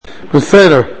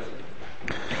Beseder.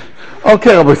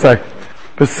 Okay, Rabbi say.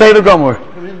 Beseder Gomor.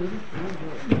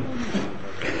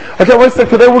 Okay, Rabbi say,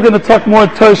 today we're going to talk more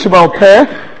Torah Shebal Peh.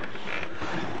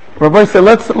 Rabbi say,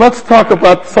 let's talk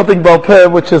about something Bal Peh,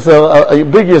 which is a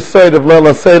big yesod of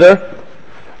V'Lo HaSholiach,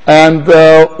 and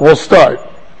we'll start.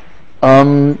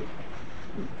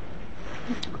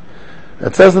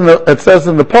 It says in the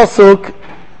pasuk.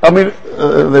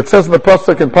 It says in the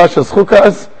pasuk in Pashas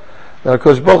Chukas that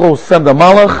HaKadosh Baruch Hu sent a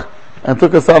malach and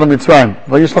took us out of Mitzrayim.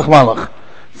 Vayishlach malach.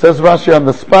 Says Rashi on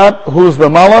the spot, who's the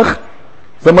malach?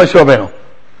 The Moshe Rabeinu.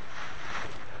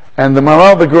 And the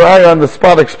Maral, the Guraya on the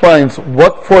spot explains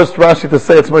what forced Rashi to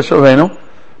say it's Moshe Rabeinu.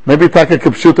 Maybe Taka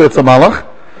Kipshuta, it's a malach.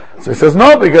 So he says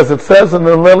no, because it says in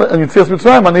Yetzias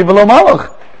Mitzrayim, Ani V'Lo malach.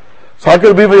 So how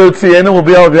could it be V'Yotzienu will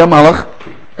be able to be a malach?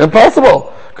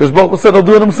 Impossible. Because Baruch Hu said he'll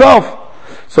do it himself.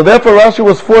 So therefore Rashi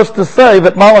was forced to say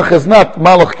that malach is not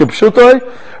malach Kipshutoi,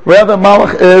 rather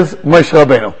malach is Moshe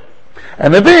Rabeinu.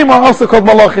 And Nevi'im are also called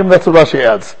malachim, that's what Rashi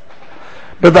adds.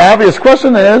 But the obvious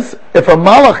question is, if a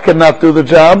malach cannot do the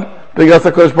job, because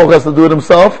HaKadosh Baruch Hu has to do it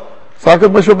himself, so how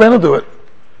could Moshe Rabeinu do it?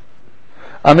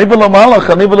 Ani V'Lo malach,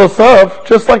 Ani V'Lo sarf,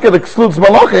 just like it excludes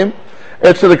malachim,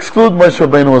 it should exclude Moshe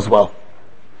Rabeinu as well.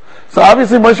 So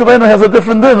obviously Moshe Rabeinu has a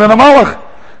different din than a malach,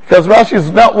 because Rashi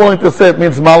is not willing to say it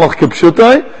means malach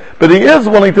kipshutai, but he is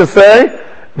willing to say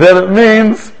that it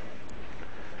means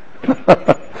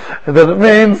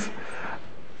Moshe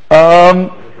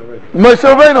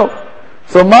Rabeinu.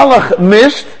 So malach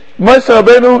nisht, Moshe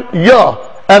Rabeinu ya.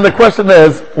 And the question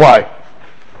is, why?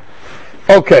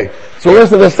 Okay, so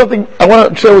there's something I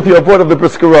want to share with you aboard of the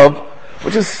Brisker Rav,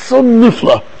 which is so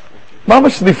nifla.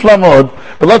 Mamash nifla mod,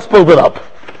 but let's build it up.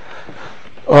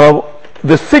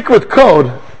 The secret code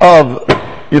of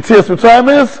Yetzias Mitzrayim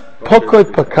is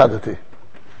Pokot Pakadati.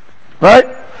 Right?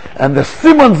 And the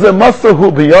Simon Zemasa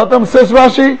Hu Biyadam, says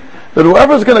Rashi, that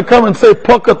whoever's going to come and say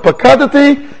Pokot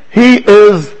Pakadati, he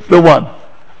is the one.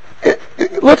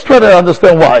 Let's try to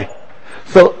understand why.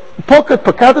 So, Pokot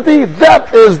Pakadati,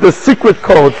 that is the secret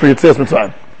code for Yetzias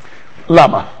Mitzrayim.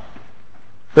 Lama.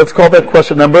 Let's call that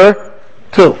question number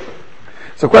 2.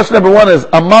 So question number 1 is,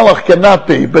 a malach cannot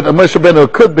be, but a Moshe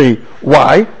Rabeinu could be.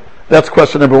 Why? That's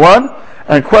question number 1.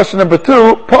 And question number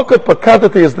 2, Pokot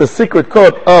Pakadati is the secret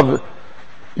code of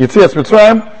Yetzias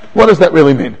Mitzrayim. What does that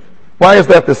really mean? Why is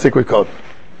that the secret code?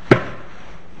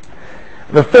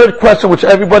 The third question which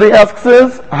everybody asks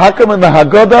is, how come in the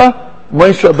Haggadah,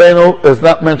 Moshe Rabeinu is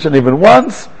not mentioned even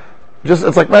once?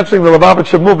 It's like mentioning the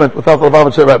Lubavitcher movement without the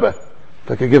Lubavitcher Rebbe.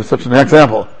 If I could give such an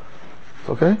example. It's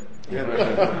okay? I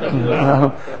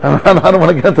don't want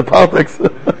to get into politics.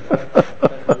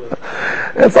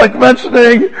 It's like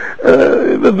mentioning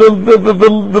the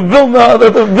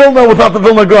Vilna without the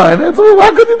Vilna Gaon.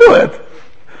 How could you do it?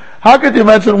 How could you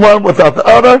mention one without the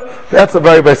other? That's a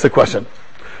very basic question.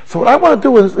 So what I want to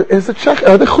do is to check.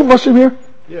 Are there Chumashim here?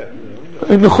 Yeah.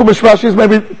 In the Chumash Rashi's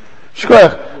maybe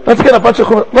Shkoyach. Let's get a bunch of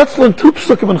Chumash. Let's learn 2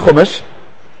 psukim in Chumash,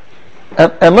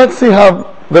 and let's see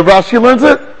how the Rashi learns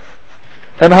it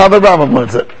and how the Rambam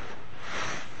learns it.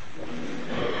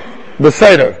 The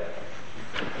Seder.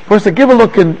 First, give a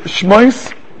look in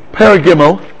Shmois,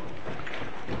 Paragimel,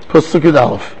 Pasuk Yud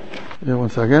Aleph. Yeah, 1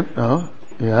 second. Oh,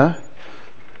 yeah.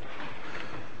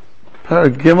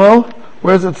 Paragimel.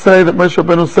 Where does it say that Moshe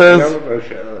Rabeinu says?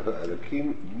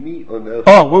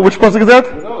 Oh, which pasuk is that?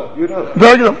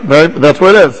 That's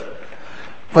where it is.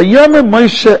 Vayomer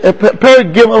Moshe,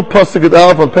 Paragimel Pasuk Yud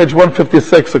Aleph on page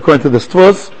 156, according to the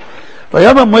Stvus.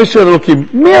 Vayomer Moshe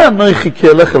Elokim, Mi anochi ki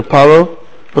elech el Paro,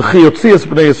 v'chi yotzias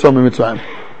b'nei Yisrael miMitzrayim.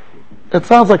 It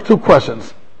sounds like 2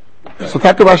 questions. So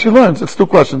Taka Rashi learns, it's 2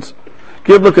 questions.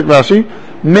 Give a look at Rashi.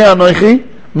 Mi anochi,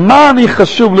 ma ani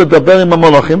chashuv ledaber im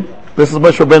hamalachim. This is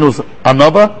Moshe Rabbeinu's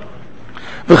Anova.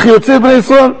 V'chi yotzias b'nei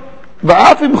Yisrael.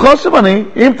 V'af im choshev ani,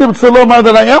 im timtze lomar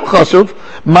that I am choshev,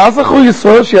 ma zachu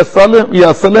Yisrael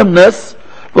sheyasalem nes,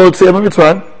 v'yotzias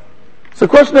miMitzrayim. So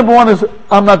question number 1 is,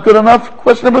 I'm not good enough.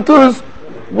 Question number 2 is,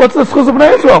 what's the schus of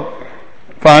Bnei Yisrael?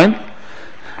 Fine.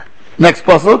 Next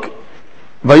pasuk.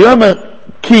 Vayomer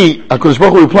ki, HaKadosh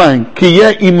Baruch Hu replying, ki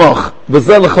yeh imoch,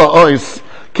 v'zeh lecha ois,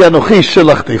 ki anochi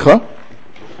shelachticha.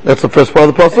 That's the first part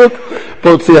of the pasuk.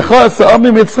 V'otziacha esa'am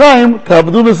miMitzrayim,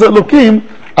 ta'avdu leze Elokim,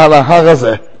 al hahar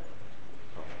hazeh.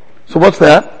 So what's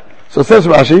that? So it says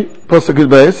Rashi, pasuk Yud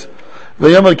Beis,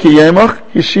 Vayomer ki yeh imoch,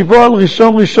 yeshivo al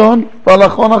rishon, v'al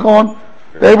achron achron.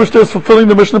 The Eibishter is fulfilling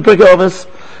the mission of Pirkei Avos.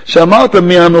 She'amarta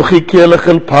mi anochi ki elech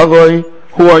el Paroi,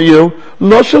 who are you?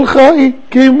 Lo shelchai,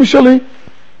 ki mishali.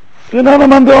 You're not a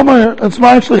man de Omer, it's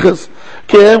my shlichus.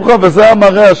 Ki emcha v'zeh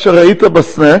amareh asher ha'ita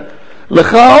basneh,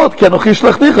 לך עוד, כי אנוכי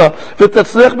שלחתיך,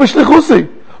 ותצליח בשליחוסי.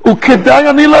 וכדאי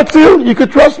אני להציל, you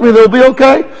could trust me, they'll be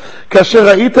okay. כאשר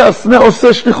ראית הסנה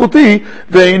עושה שליחותי,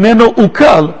 ואיננו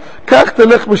עוקל, כך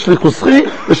תלך בשליחותי,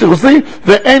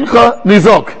 ואינך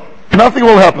ניזוק. Nothing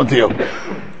will happen to you.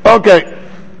 Okay.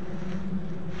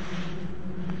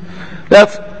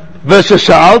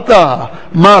 וששאלת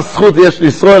מה הזכות יש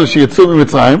לישראל שיצאו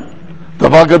ממצרים,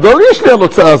 דבר גדול יש לי על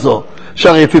הוצאה הזו,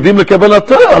 שהרי עתידים לקבל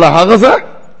התורה על ההר הזה,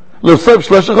 להוסיף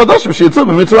 3 חודשים שיצאו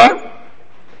ממצרים.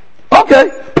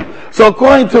 Okay. So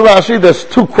according to Rashi, there's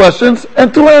 2 questions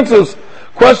and 2 answers.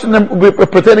 Question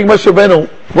pertaining Moshe Rabeinu,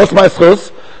 what's my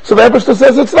schus? So the Ebershter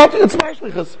says it's not, it's my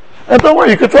shlichus. And don't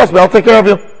worry, you can trust me, I'll take care of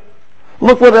you.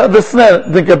 Look what the snare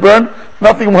didn't get burned,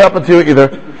 nothing will happen to you either.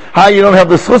 Hi, you don't have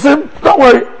the schusim? Don't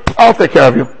worry, I'll take care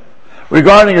of you.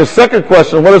 Regarding your second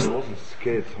question, what is... He wasn't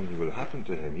scared something will happen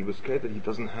to him. He was scared that he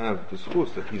doesn't have the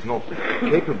schus, that he's not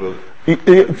capable.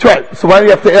 That's right. So why do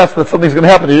you have to ask that something's going to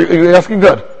happen to you? You're asking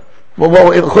good. Well,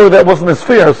 that wasn't his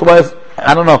fear, so why is...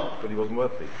 I don't know. But he wasn't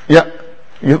worthy. Yeah.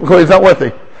 He's not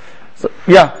worthy. So,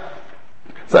 yeah.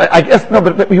 So I guess, no,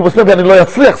 but he was maybe an lo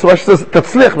yatzliach, so Rashi says,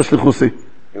 tatzliach b'shlichusi.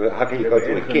 How can you go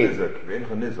to a king?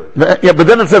 Yeah, but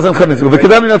then it says in Chanizuk.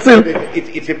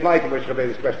 It's implied to Moshe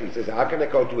Rabbeinu's question. He says, how can I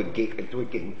go to a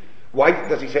king? Why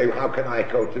does he say, how can I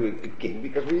go to a king?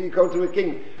 Because when you go to a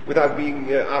king without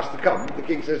being asked to come, the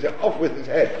king says, off with his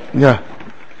head. Yeah.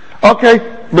 Okay.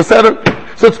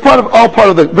 So it's all part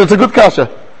of the, but it's a good kasha.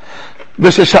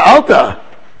 V'shesha'alta.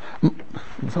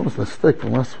 It's almost a mistake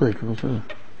from last week.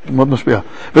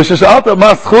 V'shesha'alta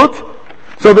ma schut.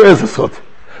 So there is a schut.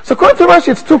 So according to Rashi,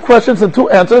 it's 2 questions and 2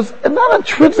 answers, and not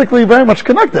intrinsically very much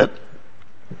connected.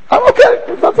 I'm okay.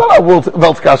 That's not our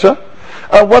Welt's kasha.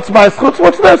 What's my schus?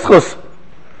 What's their schus?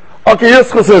 Okay, your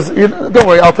schus is, don't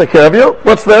worry, I'll take care of you.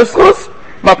 What's their schus?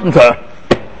 Matan Torah.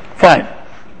 Fine.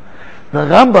 The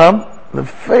Rambam, the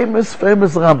famous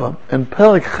Rambam, in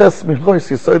Perek Ches Milois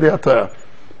Yesodei HaTorah,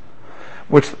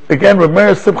 which again,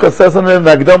 Rameir Simcha says in the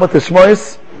Akdama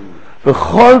Tishmois,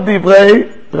 V'chol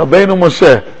divrei Rabeinu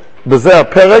Moshe, בזה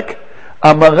הפרק,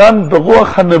 אמרן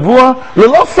ברוח הנבואה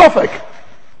ללא ספק.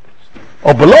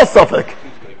 או בלא ספק.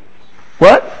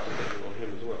 What?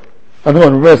 I don't know,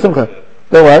 Rameir Simcha.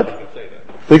 They're what?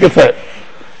 They can say it.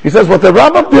 He says, what the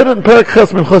Rambam did in Perek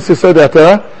Ches Milois Yesodei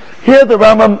HaTorah, here the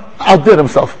Rambam outdid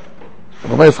himself.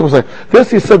 Rameir Simcha said,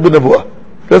 this he said b'nevuah.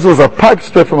 This was a pipe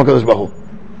straight from HaKadosh Baruch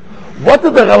Hu. What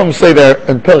did the Rambam say there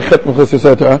in Perek Ches Milois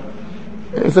Yesodei HaTorah?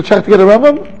 Is it trying to get a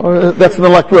Rambam? Or that's in the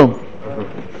locked room?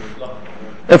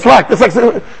 It's locked. It's like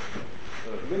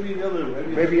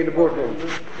maybe in the boardroom.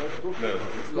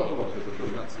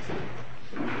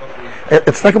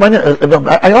 It's like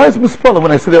I always misspell it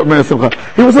when I say that Rameir Simcha.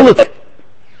 He was a little,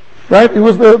 right? He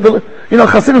was the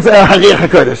Hasidim say Hariach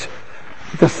HaKodesh.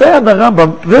 To say on the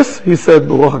Rambam, this he said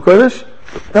Ruach HaKodesh,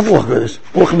 not Ruach HaKodesh,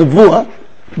 Ruach Nevuah,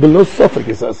 below Suffolk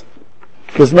he says.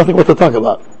 There's nothing what to talk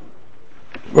about.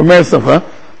 Rameir Simcha.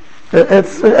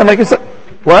 It's and like you said,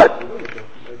 what?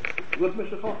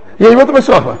 Yeah, you want the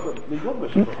Meshachah.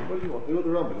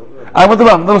 I want the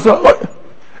Rambam.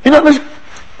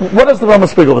 What does the Rambam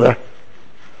speak over there?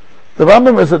 The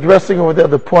Rambam is addressing over there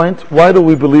the point, why do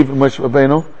we believe in Moshe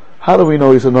Rabeinu? How do we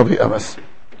know he's a Novi Emes?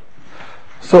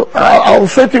 So, I'll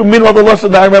say to you, meanwhile the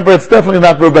lesson I remember, it's definitely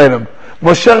not Rabeinu.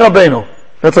 Moshe Rabeinu.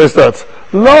 That's how it starts.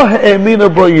 Lo ha'emina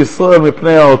bo Yisrael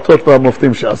mipnei ha'otot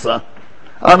v'hamoftim she'asa.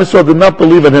 Am Yisrael did not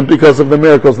believe in him because of the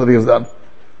miracles that he has done.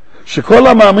 שכל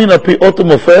המאמין על פי אות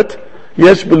ומופת,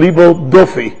 יש בליבו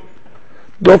דופי.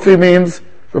 Dofi means,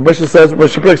 Moshe says,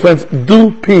 Moshe explains,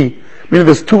 do pi, meaning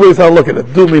there's 2 ways how to look at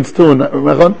it. Do means 2,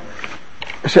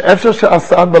 שאפשר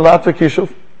שעשן בלעת וכישוף.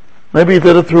 Maybe he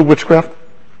did it through witchcraft.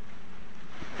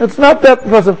 It's not that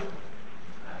impressive.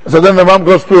 So then the Ram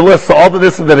goes through a list, so all the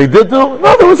this that he did do,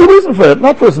 no, there was a reason for it,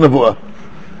 not for his nevuah.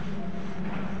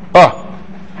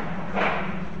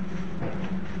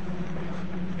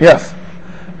 Yes.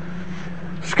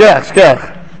 Shkeach.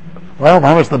 Well,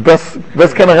 Mama's the best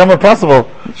kind of Rama possible.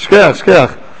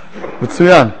 Shkeach.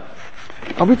 Mitzuyan.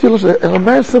 I'll be telling you,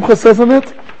 Rameir Simcha says in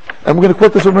it, and we're going to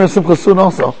quote this Rameir Simcha soon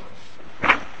also.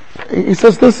 He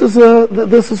says this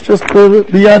is just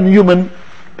beyond human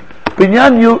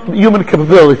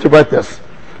capability to write this.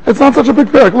 It's not such a big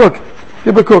parak. Look,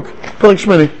 Yibakuk, Perik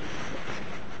Shmini.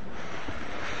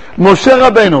 Moshe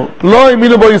Rabeinu, לא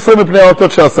האמינו בו ישראל מפני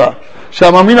האותות שעשה.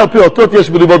 שהמאמין על פי אותות יש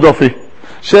בליבו דופי.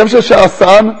 שאפשר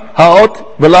שעשן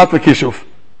האות ולהט וכישוף.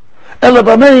 אלא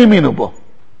במה האמינו בו?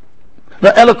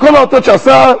 אלא כל האותות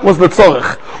שעשה was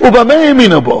לצורך. ובמה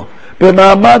האמינו בו?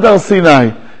 במעמד הר סיני,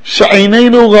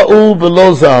 שעינינו ראו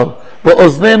ולא זר,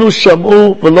 ואוזנינו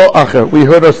שמעו ולא אחר. We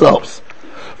heard ourselves.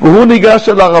 והוא ניגש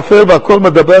אל הערפל והכל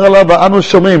מדבר עליו ואנו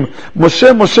שומעים,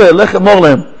 משה, משה, לך אמור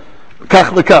להם,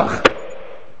 כך וכך.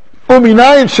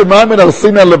 ומניין שמע מן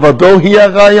ארסינא לבדו היא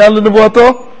הראיה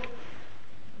לנבואתו?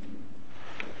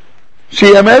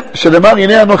 שהיא אמת, שנאמר,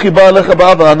 הנה אנוכי בא אליך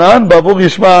באב הענן, בעבור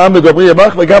ישמע העם מדברי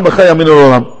ימך וגם בך יאמינו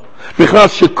לעולם. בכלל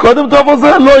שקודם דבר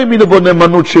זה לא האמינו בו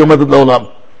נאמנות שהיא עומדת לעולם.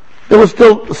 It was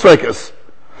still circus.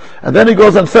 And then he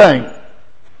goes on saying,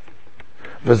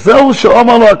 וזהו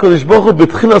שאומר לו הקדוש ברוך הוא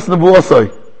בתחילת נבואתו,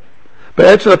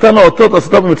 בעת שנתן לו אותות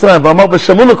עשותו במצרים, ואמר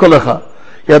ושמעו לקולך,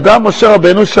 ידע משה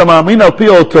רבנו שמאמין על פי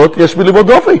האותות, יש בליבו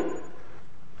דופי.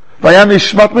 והיה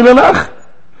נשמט מלילך.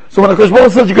 So when הקדוש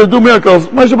ברוך הוא says you can do miracles,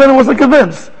 Moshe Rabbeinu wasn't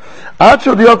convinced. עד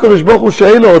שהודיע הקדוש ברוך הוא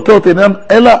שאלו אותות אינם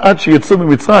אלא עד שיצאו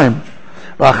ממצרים.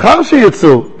 ואחר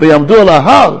שיצאו ויעמדו על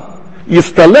ההר,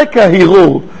 יסתלק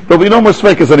ההרהור. There'll be no more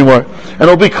svekes anymore. And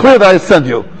it'll be clear that I send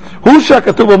you. הוא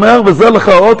שהכתוב אומר, וזה לך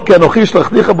אות, כי אנוכי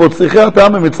שלחתיך בהוציאך את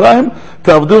העם ממצרים,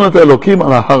 תעבדון את האלוקים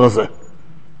על ההר הזה.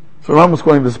 So Rambam is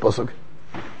quoting this pasuk.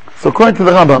 So according to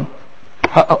the Rambam,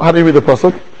 how do you read the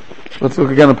pasuk? Let's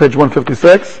look again on page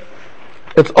 156.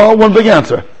 It's all one big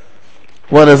answer.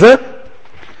 What is it?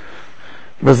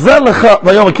 וזה לך,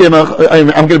 והיום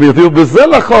I'm going to be with you, וזה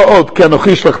לך אות, כי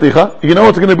אנוכי שלחתיך. You know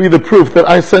what's going to be the proof that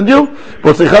I send you?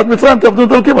 בהוציאך את מצרים, תעבדון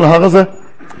את האלוקים על ההר הזה.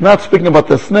 Not speaking about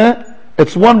the sneh.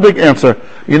 It's one big answer.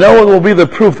 You know what will be the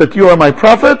proof that you are my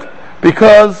prophet?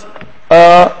 Because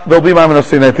there'll be Ma'amin of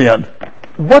Sin at the end.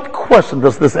 What question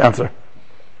does this answer?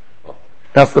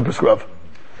 That's the Briskrov.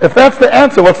 If that's the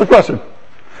answer, what's the question?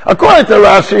 According to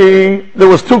Rashi, there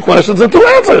was two questions and two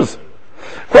answers.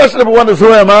 Question number one is,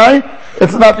 who am I?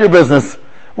 It's not your business.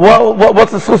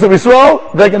 What's the source of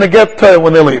Yisrael? They're going to get Torah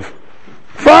when they leave.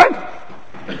 Fine.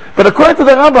 But according to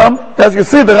the Rambam, as you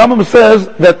see, the Rambam says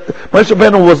that Moshe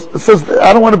Rabbeinu says,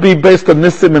 I don't want to be based on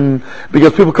Nissim, and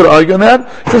because people could argue on that.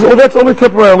 He says, that's only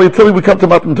temporarily until we come to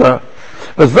Matan Torah.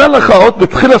 וזה לך אות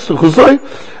בתחילה שחוזוי,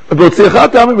 והוציאך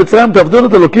את העם ממצרים תעבדון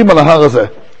את אלוקים על ההר הזה.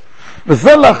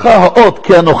 וזה לך האות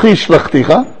כי אנוכי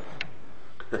שלחתיך,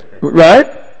 right?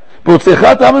 והוציאך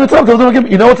את העם ממצרים תעבדון את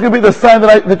אלוקים. You know what's going to be the sign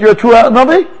that you're a true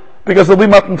Navi? Because there'll be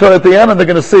Matan Torah at the end, and they're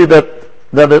going to see that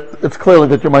it's clearly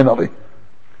that you're my Navi.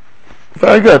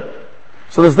 Very good.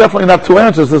 So there's definitely not two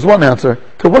answers, there's one answer.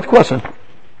 To what question?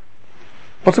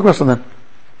 What's the question then?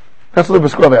 That's what the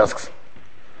Briskrov asks.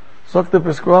 Zok the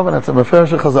Briskrov, and it's a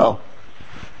Meferish Chazal.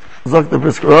 Zok the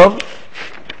Briskrov,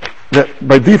 that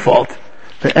by default,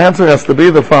 the answer has to be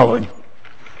the following.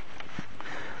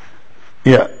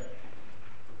 Yeah.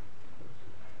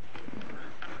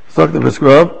 Zok the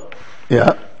Briskrov,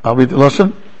 yeah, I'll read the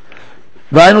Lashon.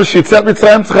 V'aynu shitzat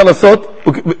Mitzrayim tzcha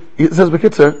lasot, it says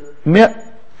Bekitzer,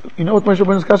 you know what Moshe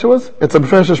Rabbeinu's kasha was? It's a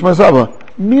Meferish Shema Zava.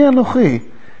 Mi anochi,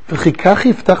 v'chikach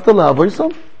yiftachta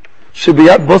la'avoisam?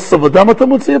 Shebiyat bos savadam atam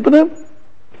motzi epenim?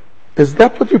 Is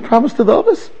that what you promised to the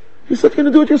others? You said you're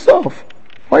going to do it yourself.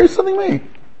 Why are you sending me?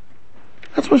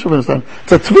 That's Moshe Rabbeinu's saying.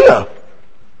 It's a tviyah.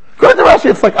 According to Rashi,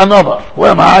 it's like anova. Who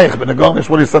am I? What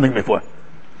are you sending me for?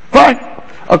 Fine.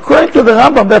 According to the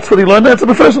Rambam, that's what he learned. It's a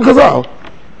Meferish Chazal.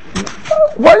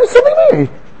 Why are you sending me?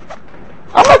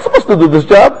 I'm not supposed to do this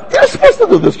job. You're supposed to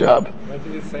do this job. Why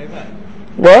did you say that?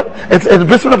 What? It's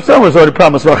Bishop of was already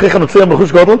promised. It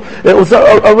was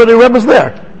already Rebbe's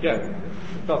there. Yeah.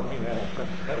 It doesn't mean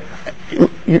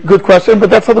that. Good question, but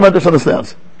that's how the Medrash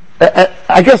understands.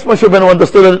 I guess Moshe Rabbeinu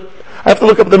understood it. I have to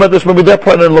look up the Medrash, maybe that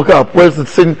part and look up. Where's the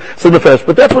sin Mefesh?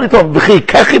 But that's what he told him. That's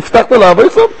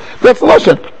the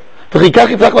Lashon.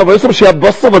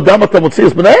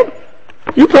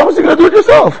 You promised you're going to do it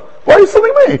yourself. Why are you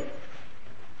sending me?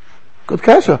 Good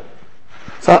kasha.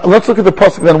 So let's look at the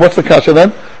pasuk then. What's the kasha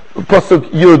then? Pasuk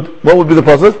Yud. What would be the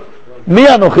pasuk? Mi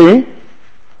anochi.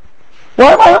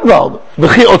 Why am I involved?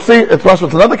 V'chi otzi.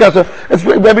 It's another kasha. It's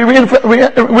maybe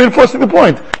reinforcing the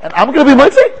point. And I'm going to be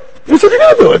mitzi? You said you're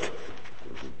going to do it.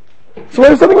 So why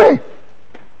are you sending me?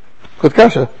 Good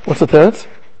kasha. What's the teretz?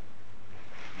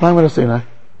 I'm going to say now.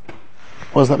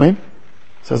 What does that mean?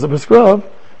 Says the Briskrov.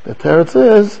 The teretz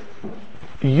is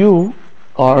you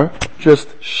are just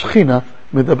Shechina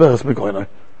Midaberes Begoinai.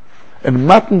 In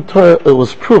Matan Torah, it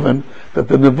was proven that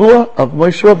the Nevuah of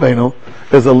Moshe Rabbeinu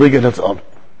is a league in its own.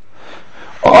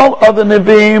 All other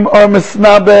Nevi'im are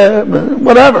Misnabe,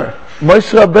 whatever.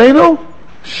 Moshe Rabbeinu,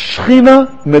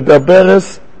 Shechina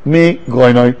Midaberes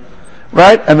Migoinai.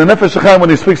 Right? And the Nefesh HaChaim, when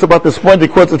he speaks about this point, he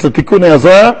quotes it's a Tikkun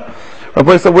Azar.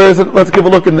 Rabbi said, where is it? Let's give a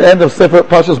look in the end of Sefer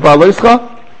Pashas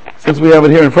Ba'aloischa, since we have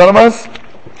it here in front of us.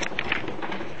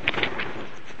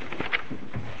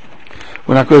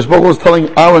 When HaKadosh Baruch Hu was telling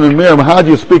Aaron and Miriam, how do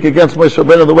you speak against Moshe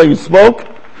Rabbeinu the way you spoke?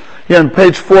 Here on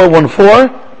page 414.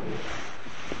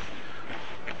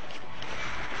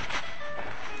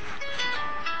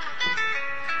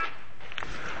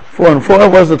 4 and 4,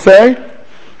 what does it say?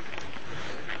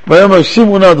 ויאמר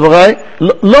שמעו נא דברי,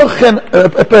 לא כן,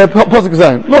 פסוק ז',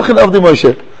 לא כן עבדי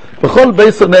משה, בכל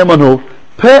בייסו נאמן הוא,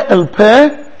 פה אל פה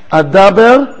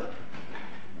אדבר,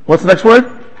 what's the next word?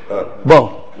 בו.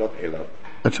 Not elav.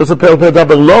 It shows a פה אל פה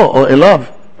אדבר לא, or אליו.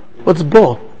 What's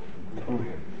בו?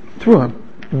 Through him.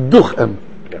 Duchem.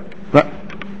 Right.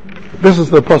 This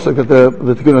is the pasuk that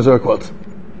the Tikkun Azar quotes.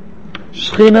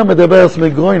 Shechina medaberes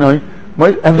megroinoi,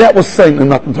 and that was saying in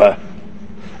Matan Torah.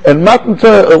 In Matan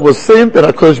Torah it was saying that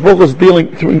HaKadosh Baruch was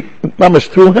dealing through Mamish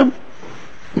through him.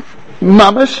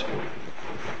 Mamish.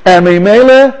 And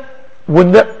Meimele,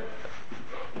 when that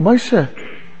Moshe,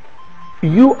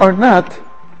 you are not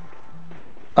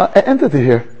an entity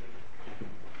here.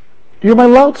 You're my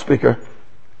loudspeaker.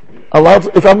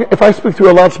 If I speak through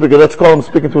a loudspeaker, that's called I'm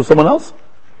speaking to someone else.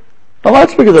 A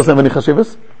loudspeaker doesn't have any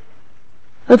chashivas.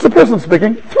 It's a person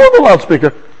speaking through the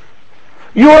loudspeaker.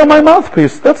 You are my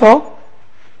mouthpiece. That's all.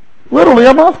 Literally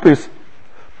a mouthpiece.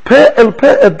 Pe el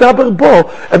pe edaber bo,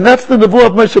 and that's the nevuah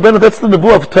of Moshe Rabbeinu. That's the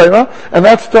nevuah of Torah, and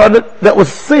that was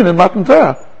seen in Matan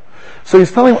Torah. So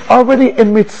he's telling him already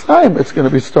in Mitzrayim it's going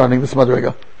to be starting this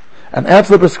madrega, and adds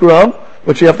the b'skuram,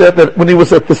 which you have to have that when he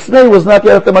was at the sneh was not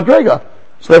yet at the madrega.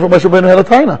 So therefore Moshe Rabbeinu had a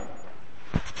taina.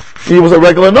 He was a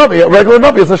regular navi. A regular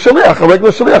navi is a shaliach. A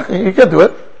regular shaliach. You can't do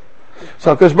it.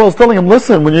 So HaKadosh Baruch Hu is telling him,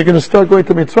 listen, when you're going to start going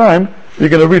to Mitzrayim, you're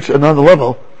going to reach another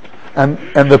level. And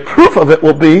the proof of it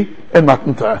will be in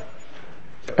Matan Torah.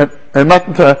 And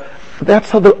Matan Torah, that's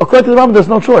how according to the Rambam, there's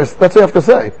no choice. That's what you have to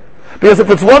say. Because if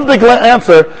it's one big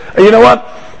answer, you know what?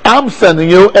 I'm sending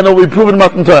you, and it'll be proven in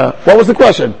Matan Torah. What was the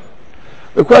question?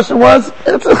 The question was,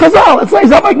 it's a chazal. It's not,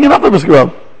 he's not making it up in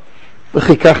B'skuram.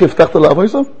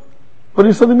 What are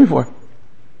you sending me for?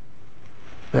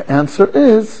 The answer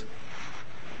is,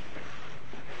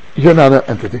 you're not an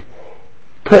entity.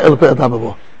 So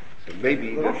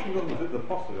maybe Russian doesn't fit the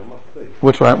possible, I must say.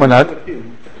 Which one? Why not?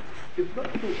 It's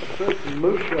not true. First,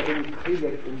 Moshe Rabbeinu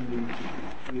chilek in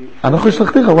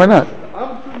Why not?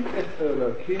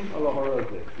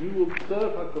 You will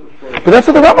serve HaKadosh Baruch Hu. But that's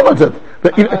what the Rambam learns it.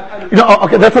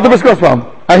 Okay, that's not the B'skuram's problem.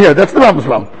 I hear, that's the Rambam's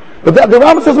problem. But the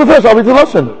Rambam says first, I'll read the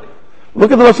Lashon.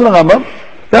 Look at the Lashon of Rambam.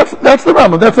 That's the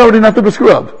Rambam. That's already not the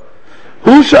B'skuram.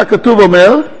 Hu sha'katuv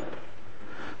omer,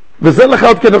 וזה לך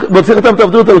עוד מוציא אתם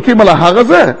תעבדו את אלוקים על ההר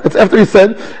הזה. It's after he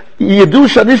said, ידעו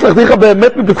שאני שלחתיך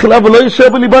באמת מבתחילה ולא יישאר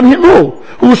בליבן הרהור.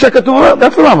 הוא שכתוב אומר,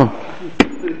 that's the Rambam.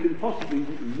 It can possibly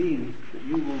mean that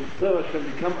you will serve Hashem,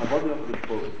 become avodim of the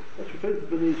Torah. That's referred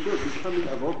to the Yetzias, becoming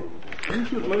avodim.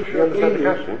 Moshe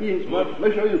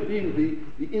Rabbeinu being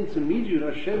the intermediate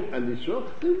Hashem and Yisrael,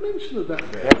 they mention that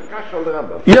there.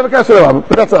 You have a kasha on the Rambam,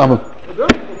 but that's the Rambam.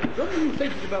 Don't you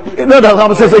think about Moshe? No, the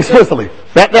Rambam says explicitly.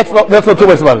 That's not two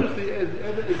ways about it.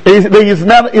 He's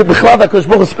not, B'chlad HaKadosh Baruch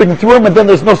Hu is speaking through him, and then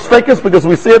there's no sfekas because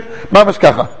we see it, mamash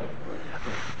kacha.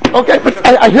 Okay, but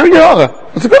I hear your horror.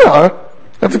 It's a good horror.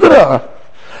 That's a good horror.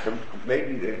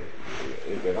 Maybe the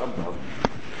Rambam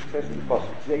says in the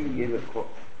Pasuk,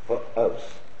 for us.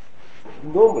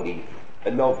 Normally,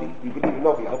 a Navi, you believe a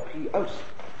Navi, al pi os.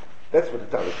 That's what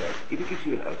the Torah says. If he gives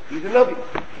you an oath, he's a Navi.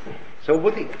 So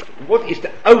what is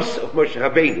the oath of Moshe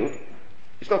Rabeinu?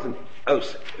 It's not an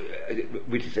oath,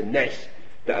 which is a nes.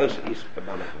 The oath is a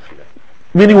manach.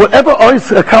 Meaning whatever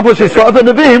oath accomplishes for other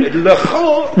Nevi'im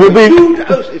will be... The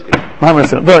oath is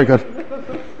good. Very good.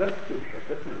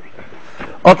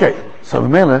 Okay, so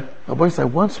Mele, Rabbi say,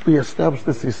 once we establish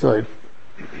this Yisod,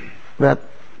 that,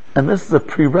 and this is a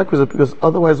prerequisite because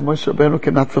otherwise Moshe Rabbeinu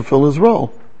cannot fulfill his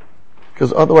role.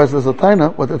 Because otherwise there's a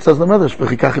taina, what it says in the Medrash,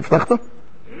 V'chikach iftachta.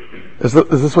 Is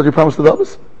this what you promised to the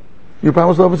others? You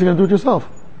promised the others you're going to do it yourself.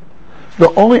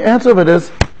 The only answer of it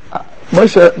is,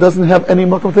 Moshe doesn't have any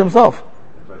makom to himself.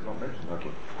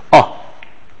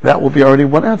 That will be already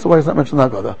one answer why he's not mentioned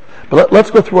Haggadah. But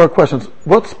let's go through our questions.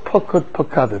 What's Pokut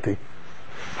Pakadati?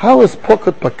 How is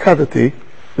Pokut Pakadati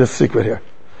the secret here?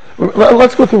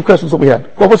 Let's go through questions that we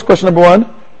had. What was question number 1?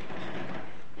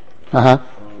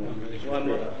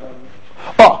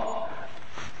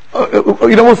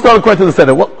 We'll start according to the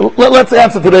Seder. Let's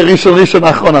answer today Rishon,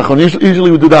 Achon. Usually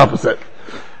we do the opposite.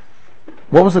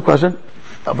 What was the question?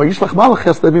 Vayishlach Malach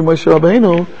has to be Moshe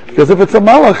Rabbeinu, because if it's a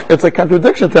Malach, it's a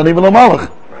contradiction to an even a Malach.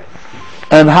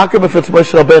 And how come if it's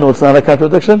Moshe Rabbeinu, it's not a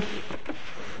contradiction?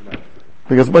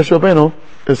 Because Moshe Rabbeinu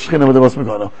is Shechina with the Mos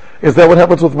Megono. Is that what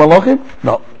happens with Malachim?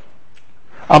 No.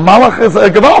 A Malach is a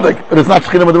Gevaldik, but it's not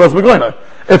Shechina with the Mos Megono.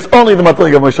 It's only the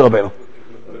Matrig of Moshe Rabbeinu.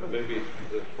 Maybe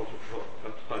it's possible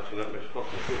to touch on that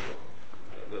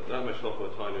Meshloch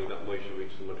of timing that Moshe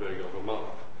reached the Madrig of a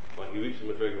Malach. He reached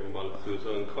the Madrig of a Malach through his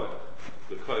own koyach.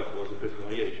 The koyach was a bit of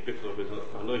a yesh, bit of his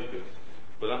anoish,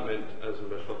 but that meant as a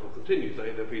Meshloch of continues.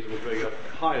 They have piece of Madrega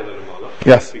higher than a Malach.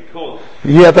 Yes. Because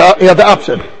He had the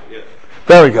option. Yes.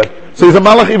 Very good. So he's a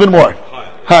Malach even more.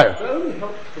 Higher. That only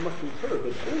helps the Matan Torah,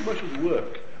 but all Moshe's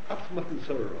work up to Matan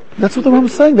Torah. That's what the Ram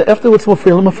is saying. That afterwards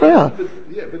Mafreya Mafreya.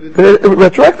 But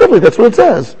Retroactively, that's what it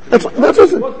says. That's what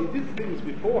he did things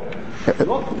beforehand.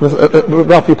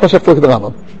 Ralph, you push have to look at the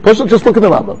Rambam. Just look at the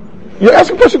Rambam. You're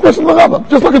asking a question of the Rambam.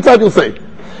 Just look inside, you'll see.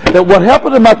 That what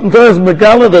happened in Matan Torah is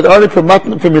Megala that already from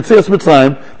Yetzias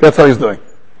Mitzrayim, that's how he's doing.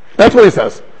 That's what he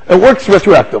says. It works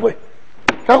retroactively.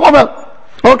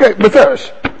 Okay,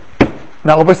 Beferish.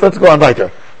 Now, let's go on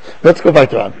weiter. Let's go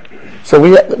weiter on. So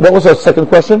what was our second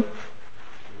question?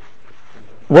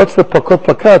 What's the Pakot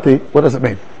Pakati? What does it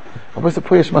mean?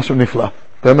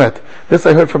 This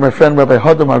I heard from my friend Rabbi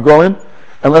Hadam Argoin,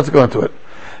 and let's go into it.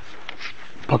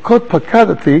 Pakot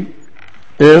Pakati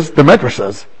is, the Medrash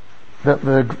says, that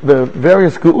the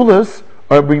various Geulas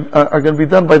are going to be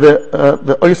done by the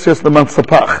Yetzias, the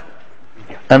Matzapach.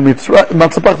 And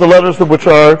Matzapach, the letters which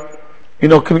are,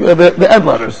 the end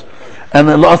letters. And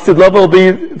the last level will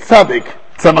be Tzadik,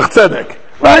 Tzamach Tzedek,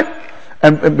 right?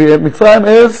 And Mitzrayim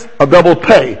is a double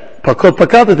pay. Pakot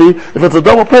Pakatati, if it's a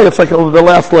double pay, it's like the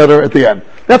last letter at the end.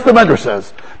 That's the Medrash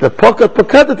says. That Pakot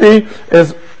Pakatati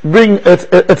is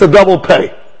it's a double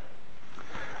pay.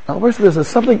 Now, this is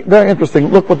something very interesting.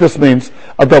 Look what this means,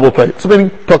 a double pay. So meaning,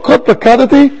 Pakot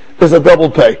Pakatati is a double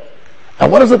pay.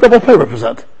 And what does a double pay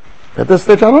represent? At this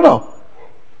stage, I don't know.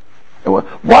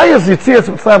 Why is Yetzias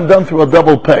Mitzrayim done through a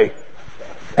double pay?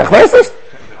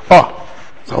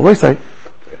 So we say,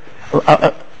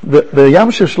 the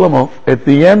Yam Shel Shlomo, at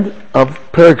the end of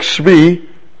Perek Shvi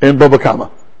in Baba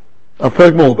Kama, of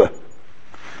Perek Mulbe,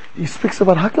 he speaks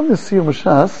about how come the Siyum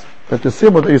Shas, that the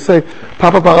Siyum that you say,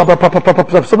 Papa,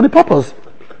 so many papas.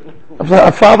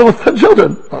 A father with 10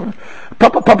 children.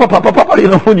 Papa,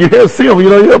 when you hear Siyum, you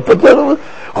don't hear,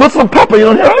 Chutz from Papa, you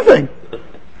don't hear anything.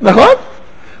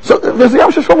 So there's the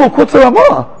Yam Shel Shlomo, Chutz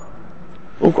Ramah.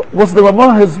 Was the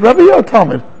Ramah his Rebbe or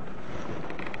Talmud?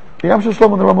 The Yam Shel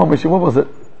Shlomo and the Ramah, what was it?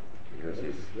 He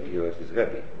was his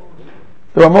Rebbe.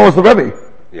 The Ramah was the Rebbe.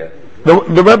 Yeah.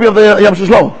 The Rebbe of the Yam Shel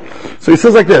Shlomo. So he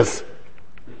says like this: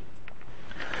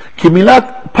 Ki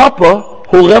milat Papa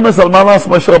hu remes al malas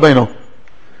Moshe Rabeinu.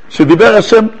 Shediber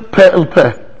Hashem pe el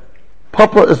pe.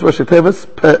 Papa is Rosh Tevis,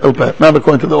 pe el pe. Not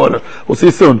according to the order. We'll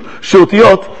see soon.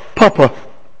 Shutiot Papa.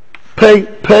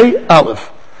 Pei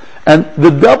Aleph. And the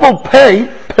double pei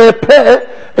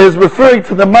is referring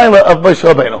to the Maila of Moshe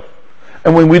Rabeinu.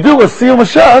 And when we do a Siyum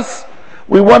Shas,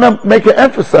 we want to make an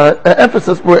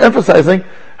emphasis, we're emphasizing,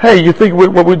 hey, you think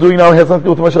what we're doing now has nothing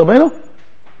to do with Moshe Rabeinu?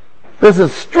 This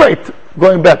is straight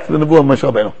going back to the Nebuah of Moshe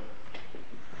Rabeinu.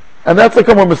 And that's like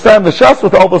when we're saying the Shas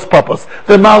with all those papas.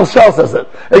 The Maharshal says it.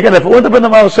 Again, if it wouldn't have been the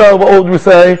Maharshal, what would we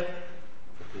say?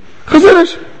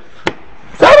 Chassidish.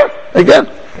 Again,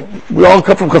 we all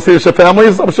come from Chassidish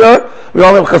families, I'm sure. We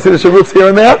all have Chassidish roots here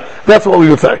and there. That's what we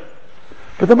would say.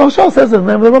 But the Maharshal says it in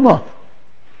the name of the Ramah.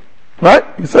 Right?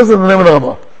 He says it in the name of the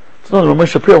Ramah. So Ramesh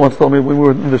Shapiro once told me when we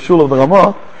were in the shul of the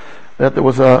Ramah that there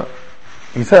was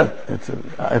he said,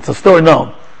 it's a story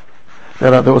known,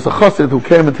 that there was a chassid who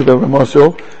came into the Ramah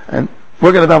shul, and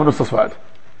we're going to daven Nusach Sfard.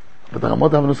 But the Ramah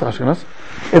daven Nusach Ashkenaz.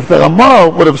 If the Ramah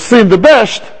would have seen the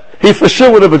best, he for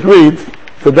sure would have agreed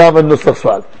to daven Nusach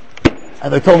Sfard.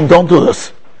 And they told him, don't do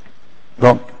this.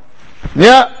 Don't.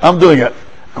 Yeah, I'm doing it.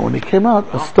 And when he came out,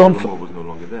 a stone... The was no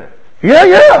longer there. Yeah,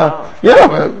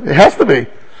 it has to be.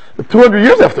 200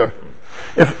 years after.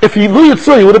 If he knew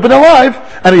Yitzhak, he would have been alive,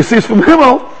 and he sees from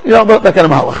Himmel, that kind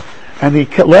of malach. And he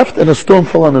left, and a stone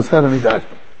fell on his head, and he died.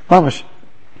 Mamash.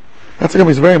 That's why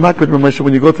he's very makbid, Ramesh,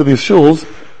 when you go to these shuls,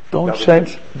 don't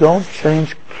change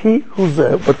ki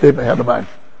huzeh, what they have in mind.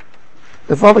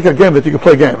 It's not like a game that you can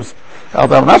play games. We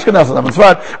went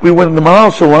in the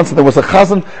Maharal shul once, and there was a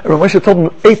chazan, and Ramesh told him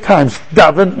 8 times,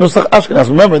 daven Nusach Ashkenaz.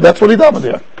 Remember, that's what he davened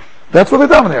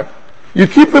here. You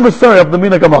keep the mystery of the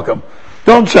Mina Gamakam.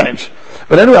 Don't change.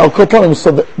 But anyway, I'll call him,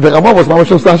 so the Ramah was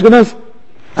Mamash Nusach Ashkenaz,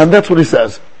 and that's what he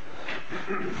says.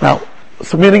 Now,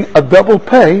 so meaning a double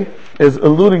pay is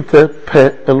alluding to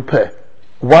pe el pe.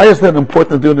 Why is that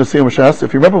important to do in the Siyum Shas?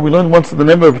 If you remember, we learned once the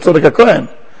name of Tzaddik HaKohen,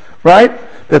 right?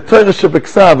 That Torah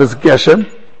Shebeksav is Geshem,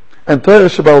 and Torah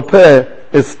Shebal Peh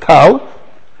is Tal,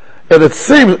 and it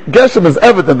seems Geshem is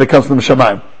evident that it comes from the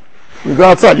Shemaim. You go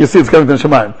outside, you see it's coming from the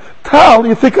Shemaim. Tal,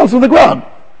 you think comes from the ground.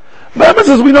 But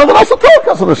says we know that also Tal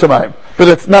comes from the Shemaim, but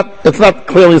it's not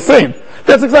clearly seen.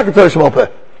 That's exactly Torah Shebal Peh.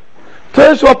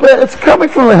 Torah Shebal Peh, it's coming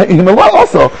from the Himalaya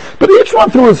also, but each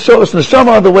one through his Sholosh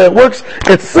Neshama, the way it works,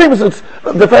 it seems it's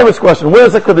the famous question: where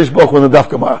is the Kodesh Baruch Hu in the Daf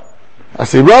Gemara? I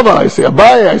see Rava, I see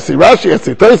Abaye, I see Rashi, I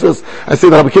see Tosfos, I see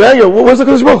the Rabbi Kiva. Where's the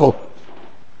Kodesh Baruch Hu?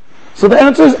 So the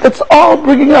answer is, it's all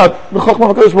bringing out the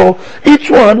Chokhmah of Kodesh Baruch Hu. Each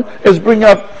one is bringing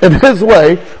out, in his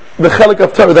way, the chelik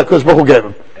of Torah that Kodesh Baruch Hu gave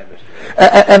him.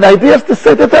 And the idea is to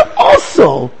say that they're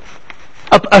also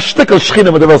a shtickle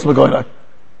shchina with the rest of going on.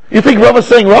 You think Rava's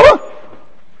saying Rava?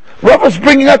 Rava's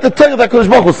bringing out the Torah that Kodesh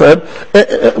Baruch Hu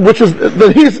said, which is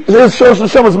that his Shosh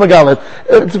Hashem is Megalit.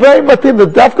 It's very matin that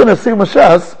Dafka Nasi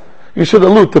Mashas, you should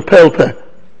allude to Pe'el Peh,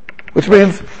 which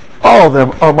means all of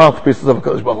them are mouthpieces of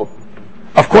Kodesh Baruch Hu.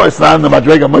 Of course, not in the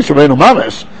Madrega Moshe Rabeinu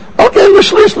Mamish. Okay,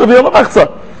 L'shlish L'viyol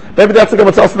L'machza. Maybe that's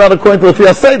what's also not according to the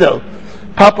Yetzias Seder.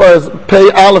 Papa is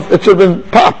Pei Aleph, it should have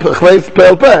been Pap, Chleis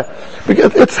Pe'el Peh.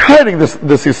 Because it's hiding this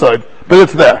Yesod, but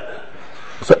it's there.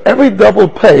 So every double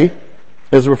Pei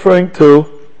is referring to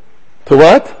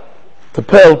what? To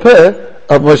Pe'el Peh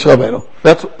of Moshe Rabeinu.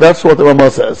 That's what the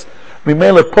Ramah says.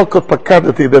 Mimele Pokot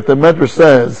Pakadati that the Medrash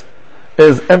says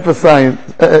is emphasizing,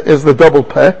 is the double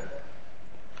Peh.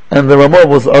 And the Ramah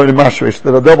was already mashrish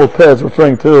that a double Peh is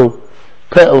referring to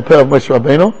Pe'el Peh of Moshe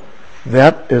Rabeinu.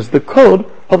 That is the code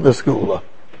of this Geula.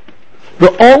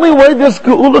 The only way this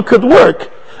Geula could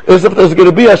work is if there's going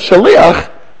to be a Shaliach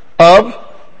of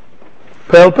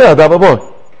Pe'el Peh,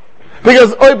 Adavabor.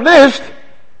 Because Oib Nisht,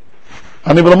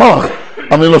 Ani B'Lamalach,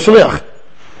 Ani Lo Shaliach.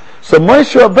 So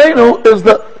Moshe Rabeinu is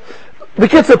the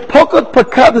kids of Pokot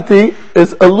Pakadati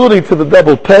is alluding to the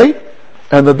double Peh,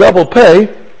 and the double Peh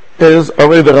is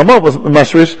already the Ramah was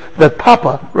mashrish that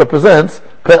Papa represents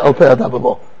Pe'el Peh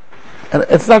Adavabor. And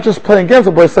it's not just playing games,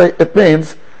 the boys say, it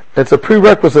means it's a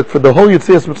prerequisite for the whole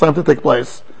Yetzias Mitzrayim to take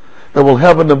place that will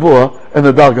have a Nebuah in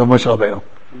the Darga of Moshe Rabeinu.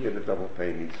 Here the double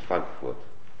pay needs Frankfurt.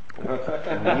 Here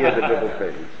the double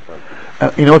pay needs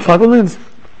Frankfurt. You know what Frankfurt means?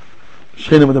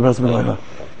 Shechina with the best Melayla.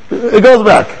 It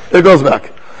goes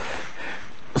back.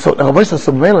 So now Rabbi says,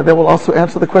 they will also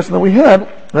answer the question that we had.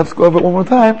 Let's go over it one more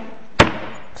time.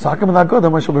 So how come in the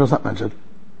Haggadah Moshe Rabeinu is not mentioned?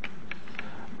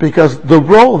 Because the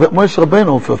role that Moshe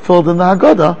Rabeinu fulfilled in the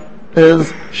Haggadah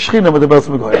is Shechina with the best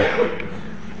Melayla.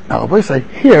 Now Rabbi say,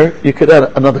 here you could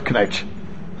add another knetch.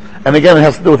 And again, it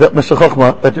has to do with that Mishra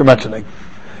Chokhmah that you're mentioning.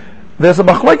 There's a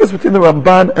machlekes between the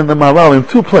Ramban and the Maharal in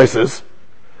two places.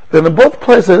 Then in both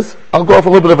places, I'll go off a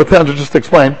little bit of a tangent just to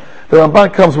explain. The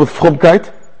Ramban comes with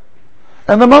frumkeit,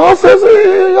 and the Maharal says,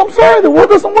 I'm sorry, the word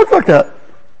doesn't work like that.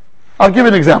 I'll give you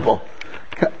an example.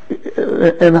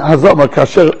 In Hazama,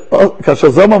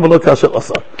 kasher zama v'lo kasher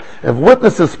asa. If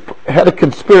witnesses had a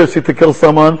conspiracy to kill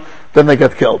someone, then they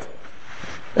get killed.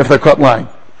 If they're caught lying.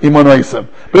 Iman Reisim.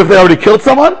 But if they already killed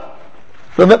someone,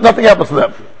 then nothing happens to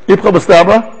them. Ipcha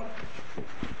b'stabra.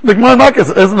 The Gemara Marcus,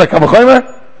 isn't it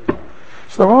Kamachomer?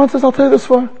 So the Ramban says, I'll tell you this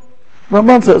for.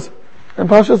 Ramban says, and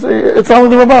Pasha says, it's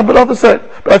only the Ramban, but I'll just say,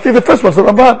 but I think the first one's the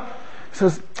Ramban. He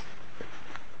says,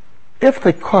 if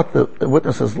they caught the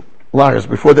witnesses liars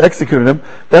before they executed him,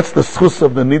 that's the schus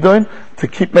of the Nidoin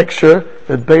to make sure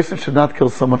that Basin should not kill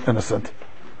someone innocent.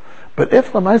 But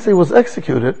if Lamaisi was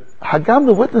executed, Hagam,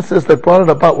 the witnesses that brought it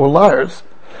about were liars,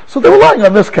 so they were lying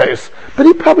on this case, but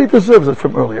he probably deserves it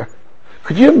from earlier.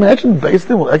 Could you imagine Beis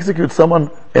Din will execute someone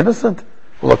innocent?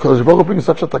 Will HaKadosh Baruch Hu bring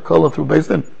such a takala through Beis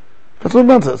Din? That's what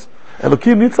man says.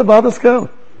 Elokim nitza ba'ad haskel.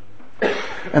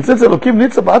 And since Elokim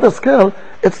nitza ba'ad haskel,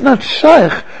 it's not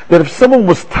shaykh that if someone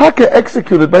was taka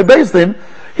executed by Beis Din,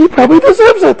 he probably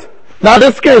deserves it. Not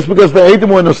this case, because the Eidim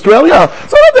were in Australia.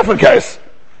 It's a different case.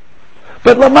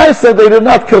 But Lamai said they did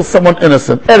not kill someone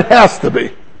innocent. It has to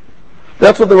be.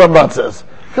 That's what the Ramban says.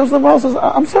 Because the Ramban says,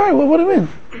 I'm sorry, what do you mean?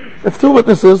 If two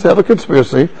witnesses have a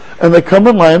conspiracy and they come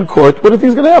and lie in court, what do you think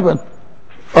is going to happen?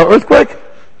 An earthquake?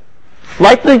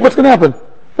 Lightning? What's going to happen?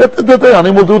 The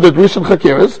Dayanim will do the Rishon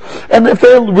Chakiras, and if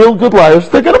they're real good liars,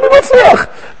 they're going to be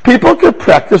Mitzrayim. People can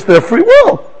practice their free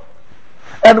will.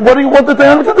 And what do you want the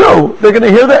Dayanim to do? They're going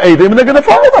to hear the Eidim and they're going to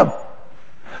follow them.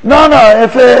 No,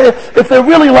 if they're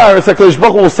really liars, HaKadosh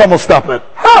Baruch Hu will somehow stop it.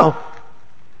 How?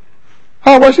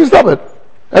 Why should he stop it?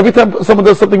 Every time someone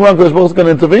does something wrong, HaKadosh Baruch Hu is going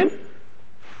to intervene?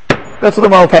 That's what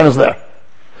the Maharal time is there.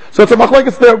 So it's a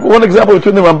machlekes there, one example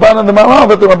between the Ramban and the Maharal,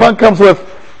 that the Ramban comes with,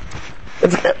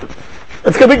 it's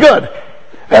going to be good.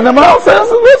 And the Maharal says,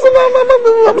 listen,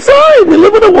 I'm sorry, we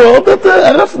live in a world that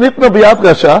Eretz Nitna B'yad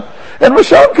Rasha, and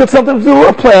Rishon could sometimes do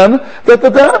a plan that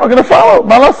the Dayanim are going to follow.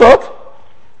 Malasot.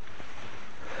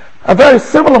 A very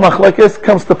similar machlekes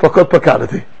comes to Pokot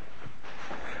Pakadati.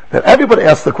 That everybody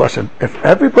asks the question, if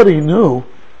everybody knew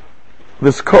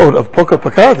this code of Pokot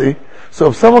Pakadati, so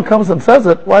if someone comes and says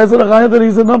it, why is it a raya that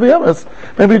he's a Nabi Emes?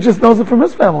 Maybe he just knows it from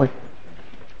his family.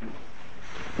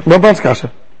 Ramban's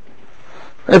kasha.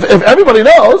 If everybody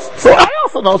knows, so I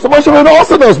also know. So Moshe Rabbeinu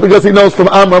also knows because he knows from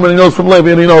Amram and he knows from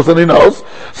Levi and he knows and he knows.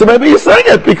 So maybe he's saying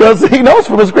it because he knows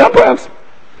from his grandparents.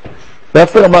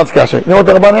 That's the Ramban's kasha. You know what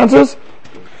the Ramban answers?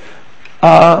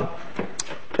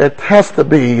 It has to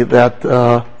be that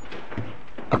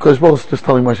HaKadosh Baruch Hu is just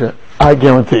telling Moshe, I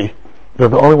guarantee that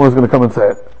the only one who's going to come and say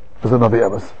it is the Navi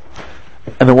Emes.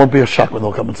 And there won't be a shock when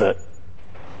they'll come and say it.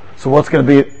 So what's going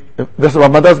to be, this is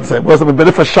what Ramban doesn't say. But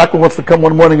if a shakman wants to come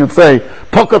one morning and say,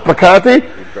 Pokot Pakati,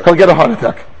 he'll get a heart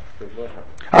attack.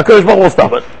 HaKadosh Baruch Hu will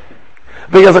stop it.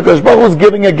 Because HaKadosh Baruch Hu is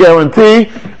giving a guarantee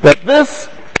that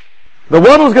the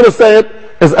one who's going to say it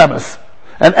is Emes.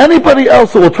 And anybody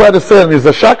else who will try to say it and he's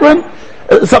a shakman,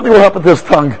 something will happen to his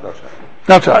tongue.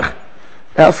 Not shach.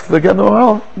 Ask the Gemara,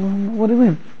 well, what do you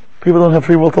mean? People don't have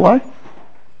free will to lie?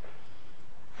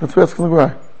 That's what asking the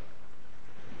Gemara.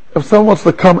 If someone wants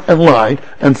to come and lie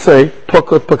and say,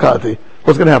 Pokot Pakati,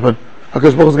 what's going to happen?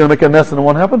 HaKadosh Baruch Hu is going to make a mess and it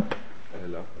won't happen?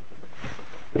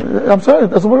 I'm sorry, it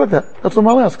doesn't work like that. That's what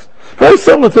Mal asks. Very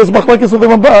similar to his machlekes with the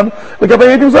Ramban, like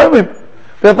Abayei Zayim.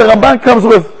 That the Ramban comes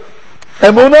with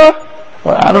Emunah,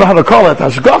 or I don't know how to call it,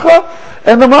 Hashgacha,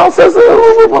 and the Mal says,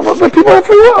 people have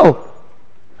free will.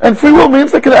 And free will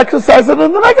means they can exercise it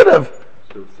in the negative.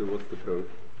 So what's the code?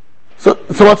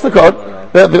 So what's the code?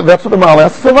 That's what the Mal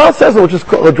asks. So the Mal says it, which is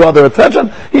to draw their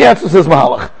attention. He answers his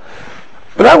Mahalach.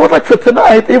 But I would like for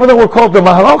tonight, even though we're called the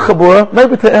Maharal Chabura,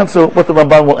 maybe to answer what the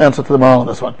Ramban will answer to the Maharal on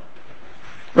this one.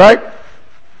 Right?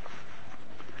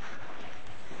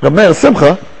 Rabeinu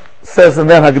Simcha says in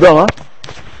that Hagdara,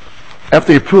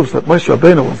 after he proves that Moshe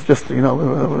Rabeinu was just,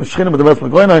 Shechina with the rest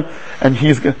of the and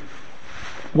he's going,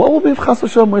 what will be if Chas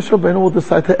v'Shalom Moshe Rabeinu will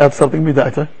decide to add something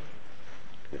midaita?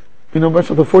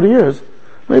 Moshe for 40 years.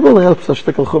 Maybe he'll help such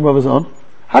shtickle chumrah of his own.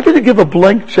 How can you give a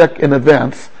blank check in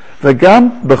advance?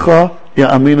 V'gam b'cha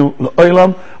ya'aminu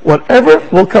l'olam, whatever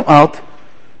will come out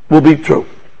will be true.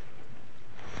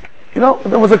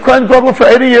 There was a Kohen Gadol for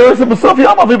 80 years in Besaf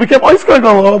Yamav, he became Ois Kohen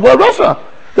Gadol of Russia.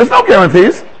 There's no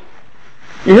guarantees.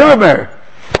 You hear Rameir?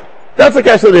 That's the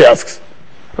question that he asks.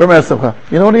 Rameir Simcha.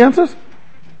 You know what he answers?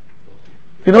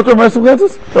 You know what Rameir Simcha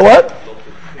answers? The what?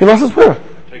 He lost his prayer.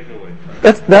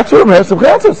 That's what Rameir Simcha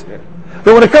answers.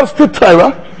 But when it comes to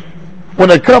Torah,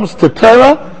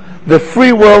 the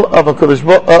free will of Moshe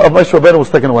Rabbeinu was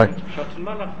taken away.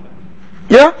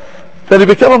 Yeah, then he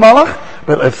became a malach.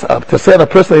 But if, to say on a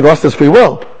person he lost his free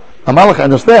will, a malach, I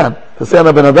understand. To say on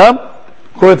a ben adam,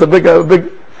 it's a big.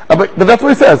 But that's what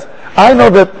he says. I know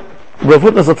that Rav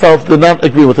Witness itself did not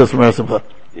agree with this from Rav Simcha.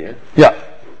 Yeah.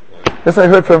 This I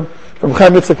heard from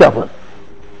Chaim Mitzvah Kaplan.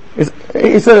 He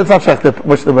said it's not shach that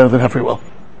Moshe Rabbeinu didn't have free will.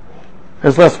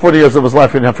 His last 40 years of his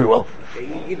life he didn't have free will.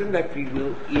 He didn't have free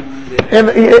will And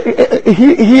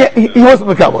he wasn't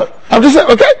the Kabbalah. I'm just saying,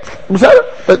 okay, I'm saying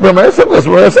it. But Rameir Simcha is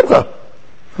Rameir Simcha.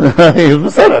 He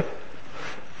was the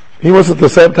He was at the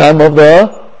same time of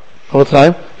the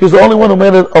time. He's the only one who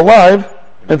made it alive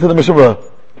into the Mishnah.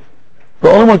 The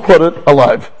only one quoted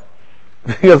alive.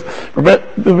 Because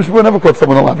the Mishnah never quotes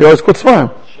someone alive. He always quotes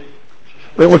Svarim.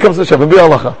 When it comes to Shem, and be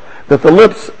halacha, that the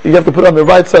lips you have to put on the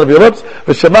right side of your lips.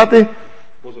 V'shemati.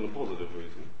 Wasn't a positive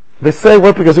reason. They say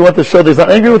what because he wanted to show that he's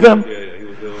not angry with them. Yeah. He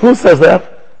was Who says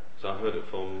that? So I heard it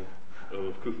from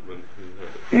Koopman.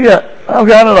 Yeah.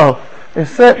 Okay, I don't know. He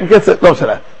said he gets it. No, say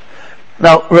that.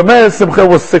 Now Rameir Simcha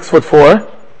was 6'4",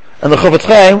 and the Chofetz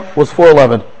Chaim was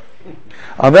 4'11".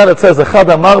 On that it says the Chad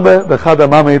Marbe, the Chad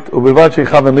Mamit, ubivad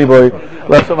shechaven liboy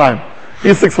l'shamayim.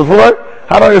 He's 6'4".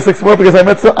 How do I know you're 6'4"? Because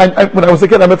when I was a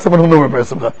kid, I met someone who knew Rameir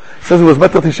Simcha. He says he was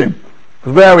Meter Tishim.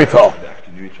 Very tall. They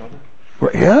actually knew each other?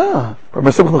 Yeah.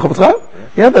 Rameir Simcha and the Chofetz Chaim?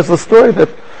 Yeah, there's a story that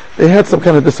they had some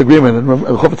kind of disagreement, and the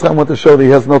Chofetz Chaim wanted to show that he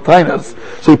has no tainas,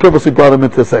 so he purposely brought him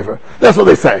into the Sefer. That's what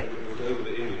they say.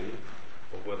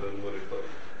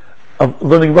 Of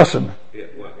learning Russian. I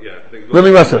think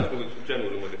learning Russian.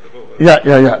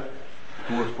 Yeah.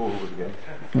 Who was four, who was against?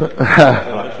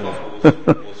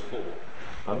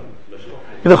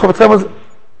 Chofetz Chaim was...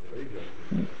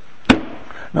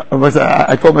 No,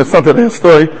 I told my son today a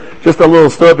story, just a little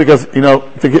story, because,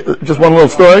 just one little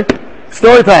story.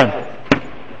 Story time.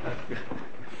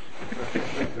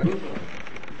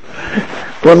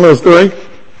 One little story,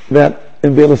 that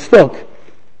in Bialystok,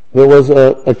 there was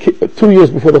 2 years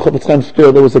before the Chofetz Chaim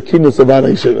story, there was a kinus of Ana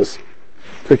Yeshivas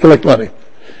to collect money.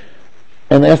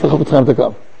 And they asked the Chofetz Chaim to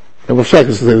come. And Rav Shach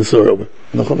used to say the story over.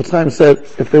 And the Chofetz Chaim said,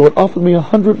 if they would offer me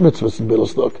 100 mitzvahs in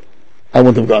Bialystok, I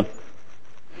wouldn't have gone.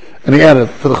 And he added,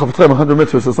 for the Chofetz Chaim, 100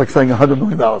 mitzvahs is like saying $100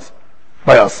 million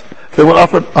by us. If they would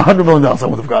offer $100 million, I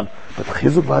wouldn't have gone. But the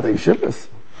chizuk of Ana Yeshivas?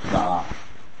 Nah.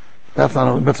 That's not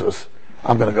only mitzvahs.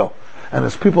 I'm going to go. And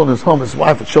there's people in his home, his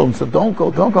wife, his children said, don't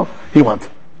go. He went.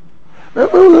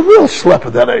 It was a real schlep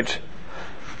at that age.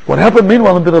 What happened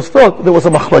meanwhile in Bidostok, there was a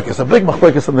machlekes, a big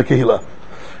machlekes in the Kehillah.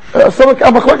 So a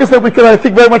machlekes that we can, I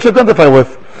think, very much identify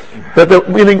with.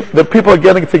 Meaning that people are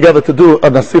getting together to do a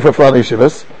nasifa for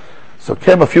yeshivas. So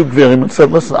came a few gvirim and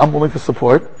said, listen, I'm willing to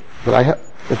support, but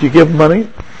if you give money,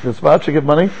 this voucher, you give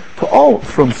money to all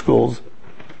from schools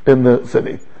in the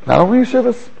city. Not only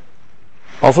yeshivas,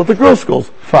 also to girls' schools,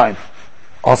 fine.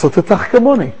 Also to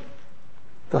Tachkamoni.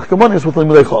 Tachkamoni is with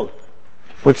Limudei Chol,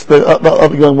 which the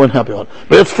other guy weren't happy on.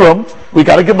 But it's we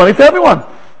gotta give money to everyone.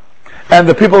 And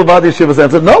the people of Vada Yeshivas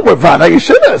answered, no, we're Vada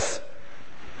Yeshivas.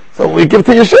 So we give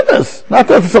to Yeshivas. Not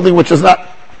to something which is not.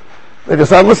 They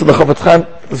decided, listen, the Chofetz Chaim,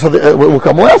 we'll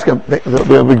come, we'll ask him. The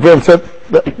Gvir said,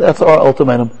 that's our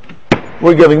ultimatum.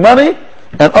 We're giving money,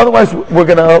 and otherwise there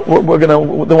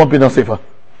won't be no sifa.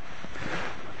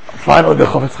 Finally, the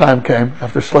Chofetz Chaim came,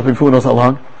 after schlepping who knows how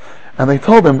long, and they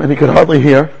told him, and he could hardly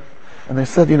hear, and they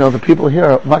said, the people here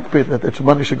are makbid that the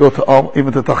money should go to all,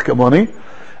 even to Tachkamoni,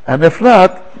 and if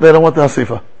not, they don't want the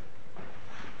Asifa.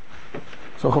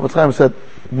 So Chofetz Chaim said,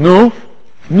 no,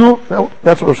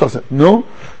 that's what Rosh said. No,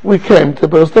 we came to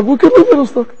Bidostok, we could leave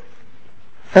Bidostok.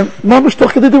 And Mamash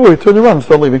Toch did we turn around and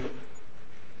start leaving.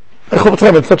 And Chofetz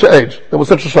Chaim at such an age, there was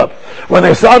such a shop. When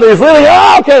they saw that he's leaving,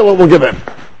 okay, well, we'll give in.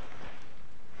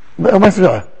 The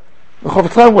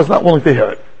Chofetz Chaim was not willing to hear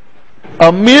it.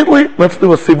 Immediately, let's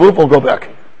do a sivuv, we'll go back.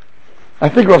 I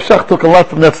think Rav Shach took a lot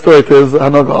from that story to his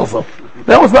Hanoga also.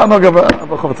 That was not Hanoga of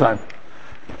Chofetz Chaim.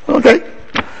 Okay.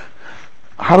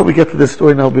 How do we get to this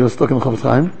story now? We're stuck in the Chofetz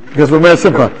Chaim because Rameir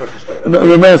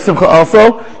Simcha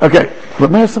also. Okay,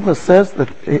 Rameir Simcha says that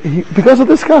because of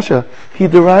this kasha, he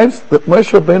derives that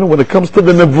Moshe Rabeinu, when it comes to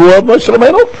the nevuah of Moshe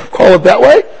Rabeinu, call it that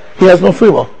way, he has no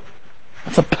free will.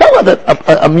 It's a pella that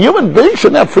a human being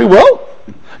shouldn't have free will.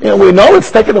 We know it's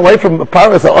taken away from the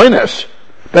power as a oynesh,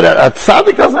 but a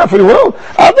tzaddik doesn't have free will.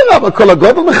 That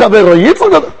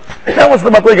was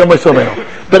the madriga of Moshe Rabeinu.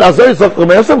 But Azor is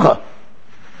Rameir Simcha.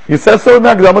 He says so in the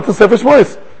Agdama to Sefer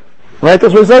Shmois. Right?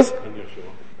 That's what he says?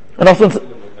 And also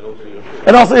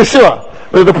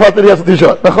Yeshua. With the part that he has to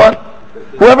Yeshua.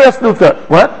 Whoever has to do that.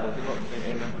 What?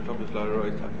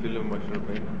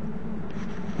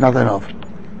 Not I know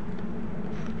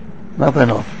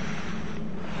of.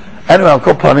 Anyway, I'll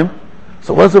call upon him.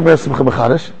 So what is the Rameir Simcha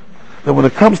Mechadish? That when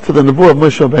it comes to the Nebuah of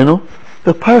Moshe Rabeinu,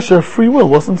 the Parsha of free will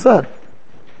wasn't said.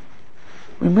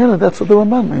 Remember, that's what the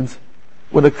Ramban means.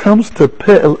 When it comes to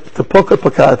Pokat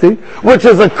Pakati, which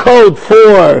is a code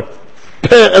for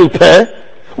Pe,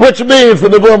 which means the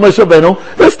Nebuah of Moshe Rabeinu,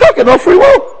 they're stuck in no free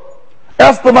will.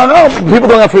 Ask the Maral, people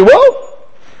don't have free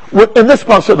will? In this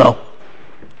Parsha, no.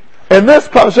 In this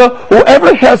Parsha,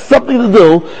 whoever has something to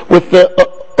do with the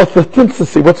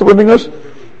authenticity, what's the word in English?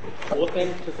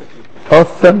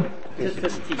 Authenticity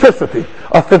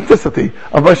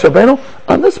of Moshe Rabeinu,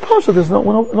 on this Parsha there's no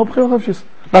B'chira.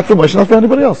 Not for Moshe, not for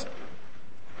anybody else.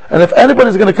 And if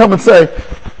anybody's going to come and say,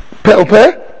 Pe'el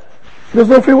Peh, there's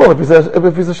no free will if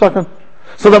he's a shotgun.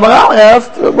 So the Maral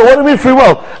asked, well, what do you mean free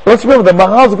will? Let's remember, the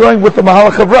Maral's going with the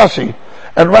Mahalach of Rashi.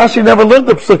 And Rashi never learned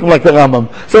the Psukim like the Rambam.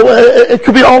 So it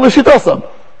could be all the Shitosam.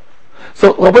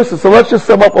 So let's just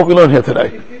sum up what we learned here today.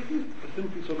 If you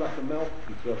simply sort of like a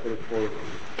mouthpiece for the Torah,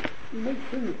 you make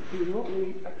sense. He's not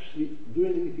really actually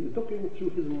doing anything. It's not going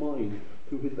through his mind,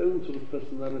 through his own sort of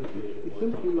personality. It's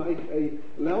simply like a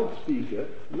loudspeaker,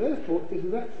 and therefore,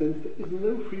 in that sense, there is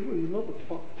no free will. He's not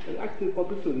an active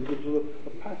participant. It's sort of a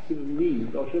passive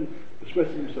means of Hashem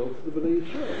expressing himself to the Bnei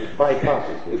Yisrael. It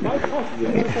bypasses it.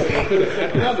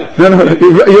 No,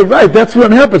 you're right. That's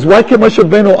what happens. Why can't Moshe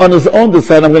Rabeinu on his own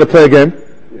decide, I'm going to play a game?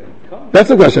 That's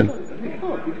the question.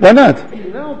 Why not?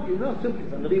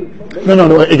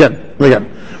 No, again.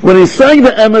 When he's saying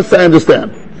the emes, I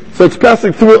understand. So it's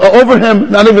passing through, over him,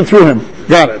 not even through him.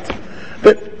 Got it.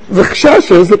 But the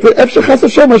chashash is that the Efshech Chas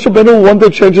Hashem, Moshe Rabeinu will one day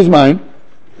change his mind,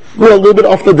 go a little bit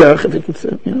off the derech, if you could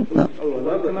say, no.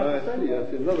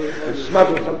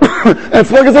 And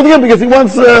smoking something again, because he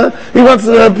wants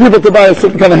people to buy a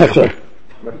certain kind of hechsher.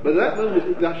 But that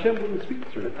moment, Hashem wouldn't speak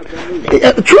through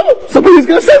it. True. Somebody's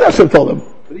going to say that Hashem told him.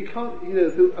 But he can't,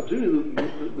 absolutely,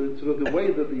 the sort of the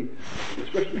way that the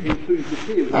expression came through you could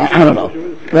see. I don't know.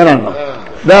 That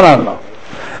I don't know.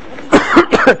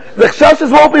 The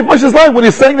chashash won't be Moshe's line when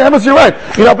he's saying the emes. You're right.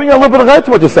 You're not bringing a little bit of right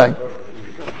to what you're saying.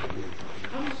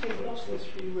 How much he lost his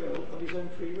free will of his own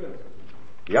free will?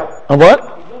 Yep. And what? He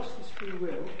lost his free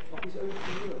will of his own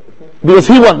free will. Because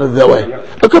he wanted it that way.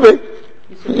 It could be.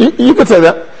 You could say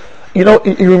that. You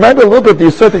remember a little bit the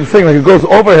asserting thing, like it goes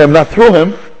over him, not through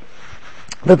him.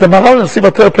 that the Maharal in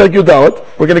Sivat Torah Perek Yudalet,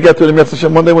 we're going to get to it in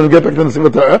Mitzrayim one day when we get back to the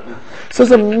Sivat Torah,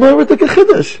 says a Meritic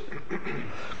Chiddush.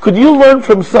 Could you learn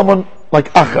from someone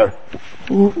like Acher,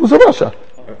 who's a Rasha?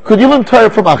 Could you learn Torah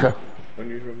from Acher? When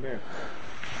you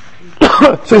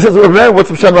Rabeinu. So he says, Rabeinu, what's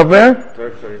the Pshat of Rabeinu?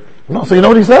 Sorry. No, so you know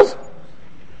what he says?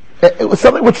 It was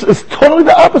something which is totally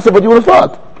the opposite of what you would have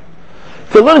thought.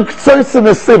 To learn Ktsois and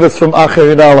Nesivus from Acher,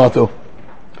 you're not allowed to.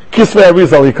 Kisvei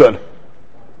Arizal, you could.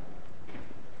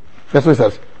 That's what he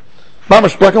says.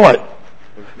 Mamash, black and white.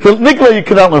 Nikla, you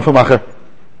cannot learn from Acher.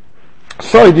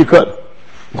 Sorry, you could.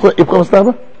 Ibcha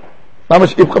Mastaba?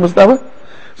 Mamash Ibcha Mastaba?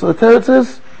 So the Torah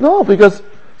says, no, because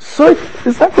Soit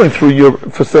is not going through your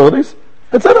facilities.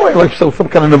 It's anyway like some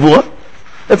kind of nevuah.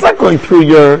 It's not going through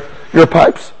your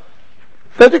pipes.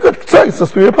 That you could say it's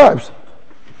just through your pipes.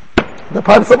 The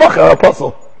pipes of Acher are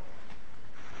apostle.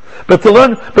 But to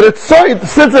learn, but it's Soit,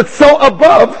 since it's so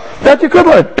above, that you could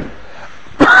learn.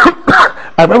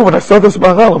 I remember when I saw this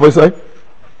Maharal, I was like,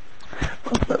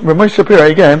 Ramesh Shapira,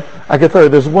 again, I can tell you,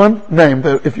 there's one name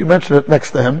that if you mention it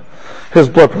next to him, his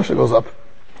blood pressure goes up.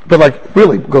 But like,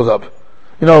 really goes up.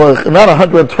 You know, not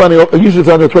 120, usually it's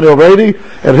 120 over 80,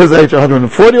 at his age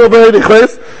 140 over 80,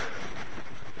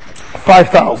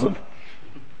 5,000.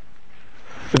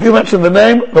 If you mention the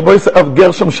name, the voice of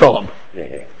Gershom Shalom.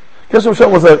 Gershom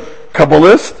Shalom was a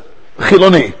Kabbalist,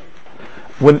 Chiloni.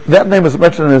 When that name is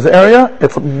mentioned in his area,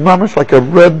 it's mamish like a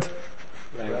red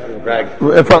rag.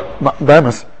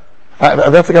 Damas.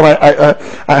 That's the guy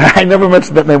I never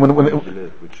mentioned that name when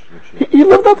he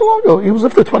lived not too long ago. He was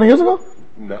lived there 20 years ago?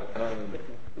 No,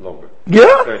 longer.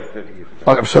 Yeah? 30 years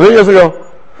ago. Okay, 30 years ago.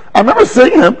 I remember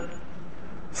seeing him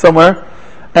somewhere,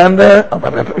 and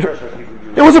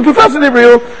it was a professor in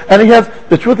Hebrew, and he has,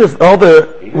 the truth is,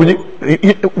 when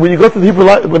you go to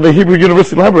the Hebrew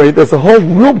University Library, there's a whole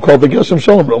room called the Gershom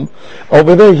Shalom room.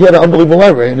 Over there, he had an unbelievable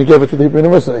library, and he gave it to the Hebrew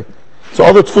University. So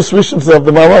all the tfus of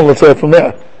the Maharal, let's say, from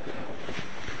there.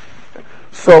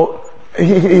 So,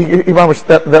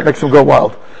 that makes him go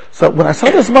wild. So when I saw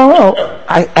this Maharal,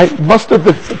 I mustered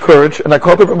the courage, and I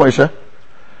called up Moshe,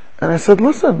 and I said,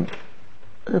 listen,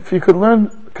 if you could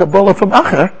learn Kabbalah from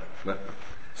Acher,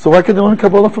 so why can't you learn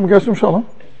Kabbalah from Gershom Shalom?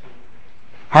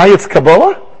 Hi, it's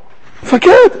Kabbalah?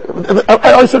 Forget it.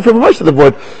 I said from Moshe to the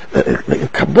board,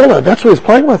 Kabbalah, that's what he's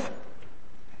playing with.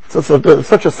 It's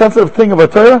such a sensitive thing of our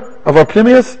Torah, of our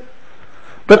Pnimius.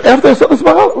 But after I saw this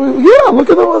Maharal, look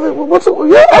at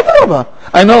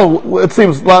I know it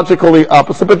seems logically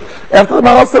opposite, but after the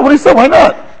Maharal said what he said, why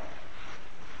not?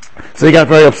 So he got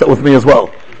very upset with me as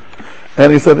well.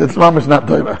 And he said, it's mamish not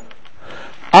doimer.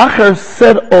 Acher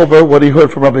said over what he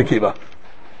heard from Rabbi Akiva.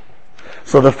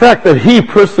 So the fact that he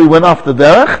personally went off the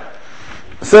derech,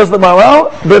 says the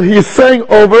Maharal, that he's saying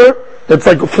over, it's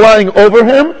like flying over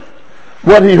him,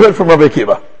 what he heard from Rabbi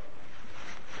Akiva.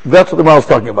 That's what the Maharal is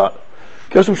talking about.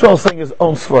 Gershom Shalom is saying his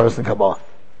own svaras in Kabbalah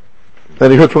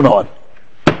that he heard from no one,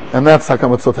 and that's how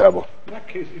come it's so terrible. In that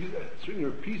case, if he's really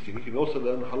repeating, he can also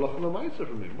learn halacha l'maisa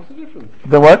from him. What's the difference?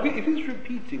 Then what? If he's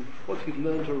repeating what he's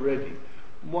learned already,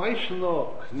 why should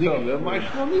not Nigla? Why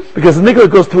should not listen? Because Nigla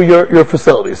goes through your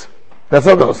facilities. That's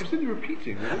how it goes. He's still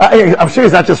repeating. I'm sure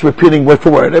he's not just repeating word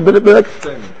for word, but maybe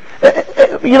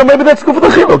that's good for the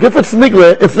chiluk. If it's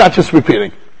Nigla, it's not just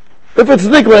repeating. If it's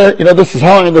Nigla, this is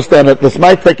how I understand it. This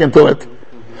might take into it.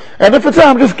 And if it's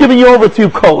I'm just giving you over to you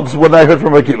codes, what I heard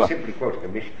from Rabbi Akiva. Simply quoting a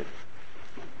Mishnah.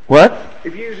 What?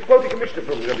 If you're quoting a Mishnah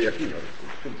from Rabbi Akiva,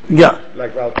 Yeah.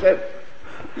 like Ralph said,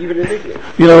 even in English.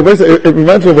 Basically, it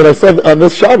reminds me of what I said on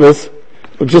this Shabbos,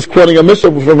 just quoting a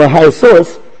Mishnah from a higher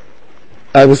source.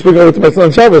 I was speaking over to my son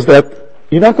on Shabbos that,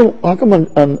 how come on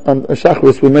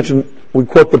Shachris we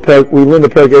quote the Perek, we learn the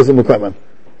Perek Ezim Mukaiman.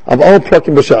 Of all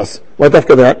Prakim B'Shas. What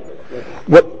after that?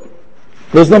 What?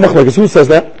 There's no machlekes. Who says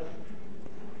that?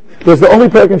 There's the only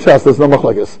Perek in Shas, there's no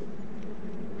machlekes.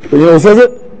 But you know who says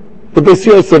it? The Beis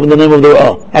Yosef in the name of the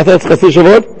Ra'ah. I thought it's Chassid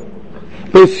Shavuot.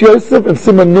 Beis Yosef and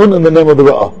Siman Nun in the name of the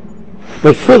Ra'ah.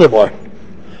 But furthermore,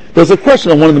 there's a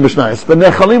question on one of the Mishnayos. The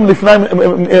Nechalim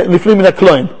Lifnim Min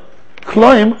HaKloim.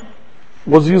 Kloim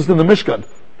was used in the Mishkan.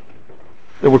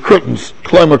 There were curtains.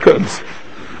 Kloim are curtains.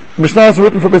 Mishnayos were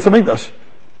written for Beis HaMikdash.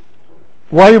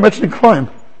 Why are you mentioning Kloim?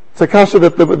 It's a kasha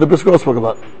that the Briscoe spoke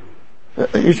about.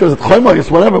 He shows that Choyma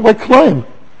is whatever. Why Kloim?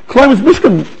 Kloim is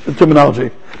Mishkan terminology.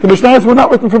 The Mishnayos were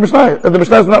not written for Mishnah. The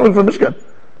Mishnayos were not written for Mishkan.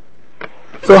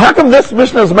 So how come this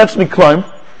Mishnah is mentioning Kloim?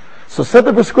 So said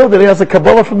the Briscoe that he has a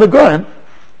Kabbalah from the Goyen,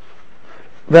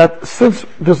 that since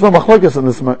there's no machlokes in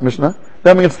this Mishnah,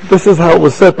 that means this is how it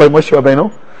was said by Moshe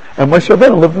Rabeinu, and Moshe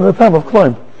Rabeinu lived in the time of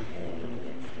Kloim.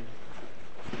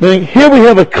 Meaning, here we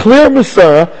have a clear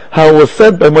Messiah how it was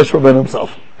said by Moshe Rabeinu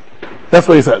himself. That's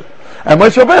what he said. And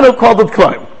Moshe Rabbeinu called it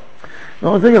climb. The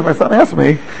only thing is, my son asked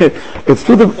me, it's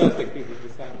true that...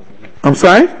 I'm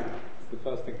sorry? The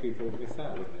first thing people would miss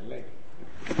out, wouldn't they? Late.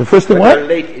 The first thing When what? they're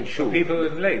late in shul. People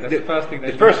would late. That's the first thing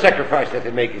they The first sacrifice that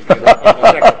they make is the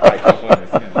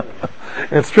sacrifice.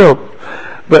 It's true.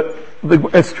 But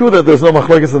it's true that there's no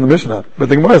machlokes in the Mishnah. But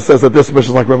the Gemara says that this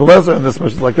Mishnah is like Rebbe Lezer and this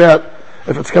Mishnah is like that.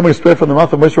 If it's coming straight from the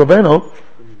mouth of Moshe Rabbeinu,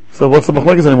 so what's the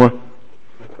machlokes anymore?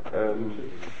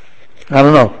 I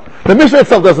don't know. The Mishnah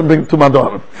itself doesn't bring two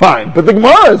Madora. Fine. But the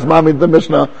Gemara is Mami, the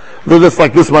Mishnah, this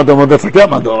like this Madora, that's like that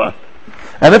Madora.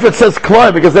 And if it says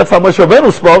Kloi, because that's how Moshe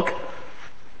Rabbeinu spoke,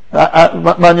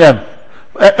 Manyan.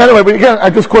 Anyway, but again,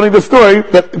 I'm just quoting the story,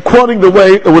 quoting the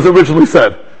way it was originally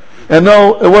said. And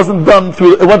no, it wasn't done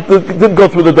through, it didn't go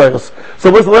through the Dayos. So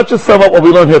let's just sum up what we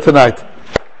learned here tonight.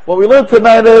 What we learned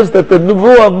tonight is that the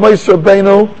Nevuah of Moshe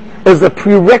Rabbeinu is the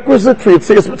prerequisite for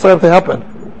Yetzias Mitzrayim to happen.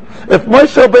 If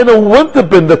Moshe Rabbeinu wouldn't have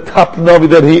been the top Navi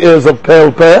that he is of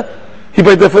Peh, he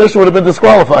by definition would have been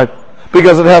disqualified.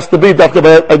 Because it has to be Dafka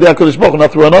by Adiyah Kodesh Baruch Hu,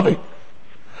 not through a Navi.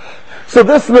 So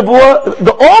this Nevuah,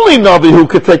 the only Navi who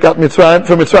could take out Mitzrayim,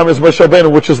 from Mitzrayim is Moshe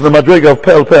Rabbeinu, which is the Madriga of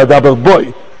Peh Adaber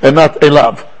Boy, and not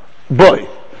Elav. Boy.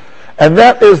 And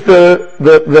that is the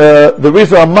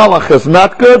reason why Malach is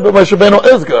not good, but Moshe Rabbeinu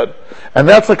is good. And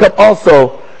that's like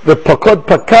also the Pakod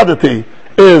Pakadati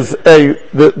is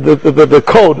the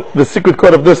code, the secret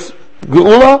code of this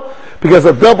Geula, because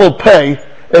a double pay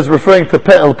is referring to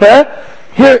Peh El Peh.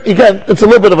 Here again, it's a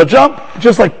little bit of a jump,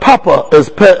 just like Papa is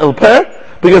Peh El Peh,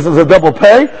 because it's a double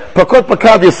pay. Pakod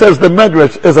Pakadi says the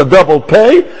Medrash is a double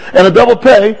pay, and a double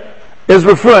pay is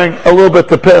referring a little bit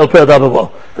to Peh El Peh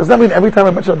Dabavol. Does that mean every time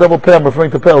I mention a double pay I'm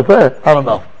referring to Peh El Peh? I don't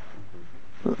know.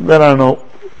 Then I don't know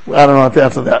how to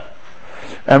answer that.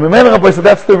 And Mimele Rabbi said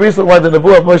that's the reason why the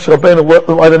Nebuah of Moshe Rabbeinu,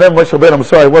 why the name of Moshe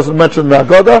Rabbeinu, wasn't mentioned in the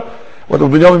Haggadah, what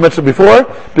Binyamin mentioned before,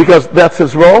 because that's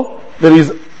his role, that he's,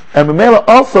 and Mimele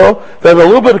also, that a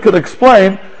little bit could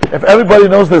explain, if everybody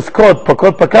knows this code,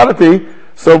 Pakod Pakadati,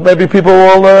 so maybe people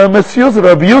will misuse it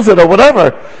or abuse it or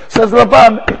whatever. Says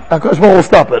Rabban, HaKadosh Baruch Hu will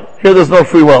stop it. Here there's no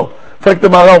free will. Take the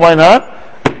Maral, why not?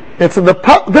 It's in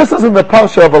this is in the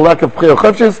Parsha of a lack of Chiyuv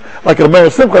Chofshis, like Meir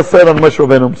Simcha said on Moshe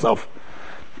Rabbeinu himself.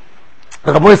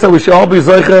 The Rabbi said we should all be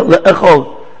Zoiche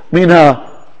le'echol min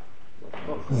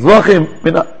ha-zvachim,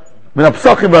 min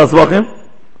ha-psachim v'ha-zvachim,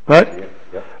 right?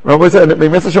 Rabbi said,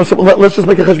 let's just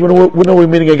make a cheshbon, when are we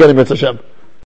meeting again in Mitzrayim?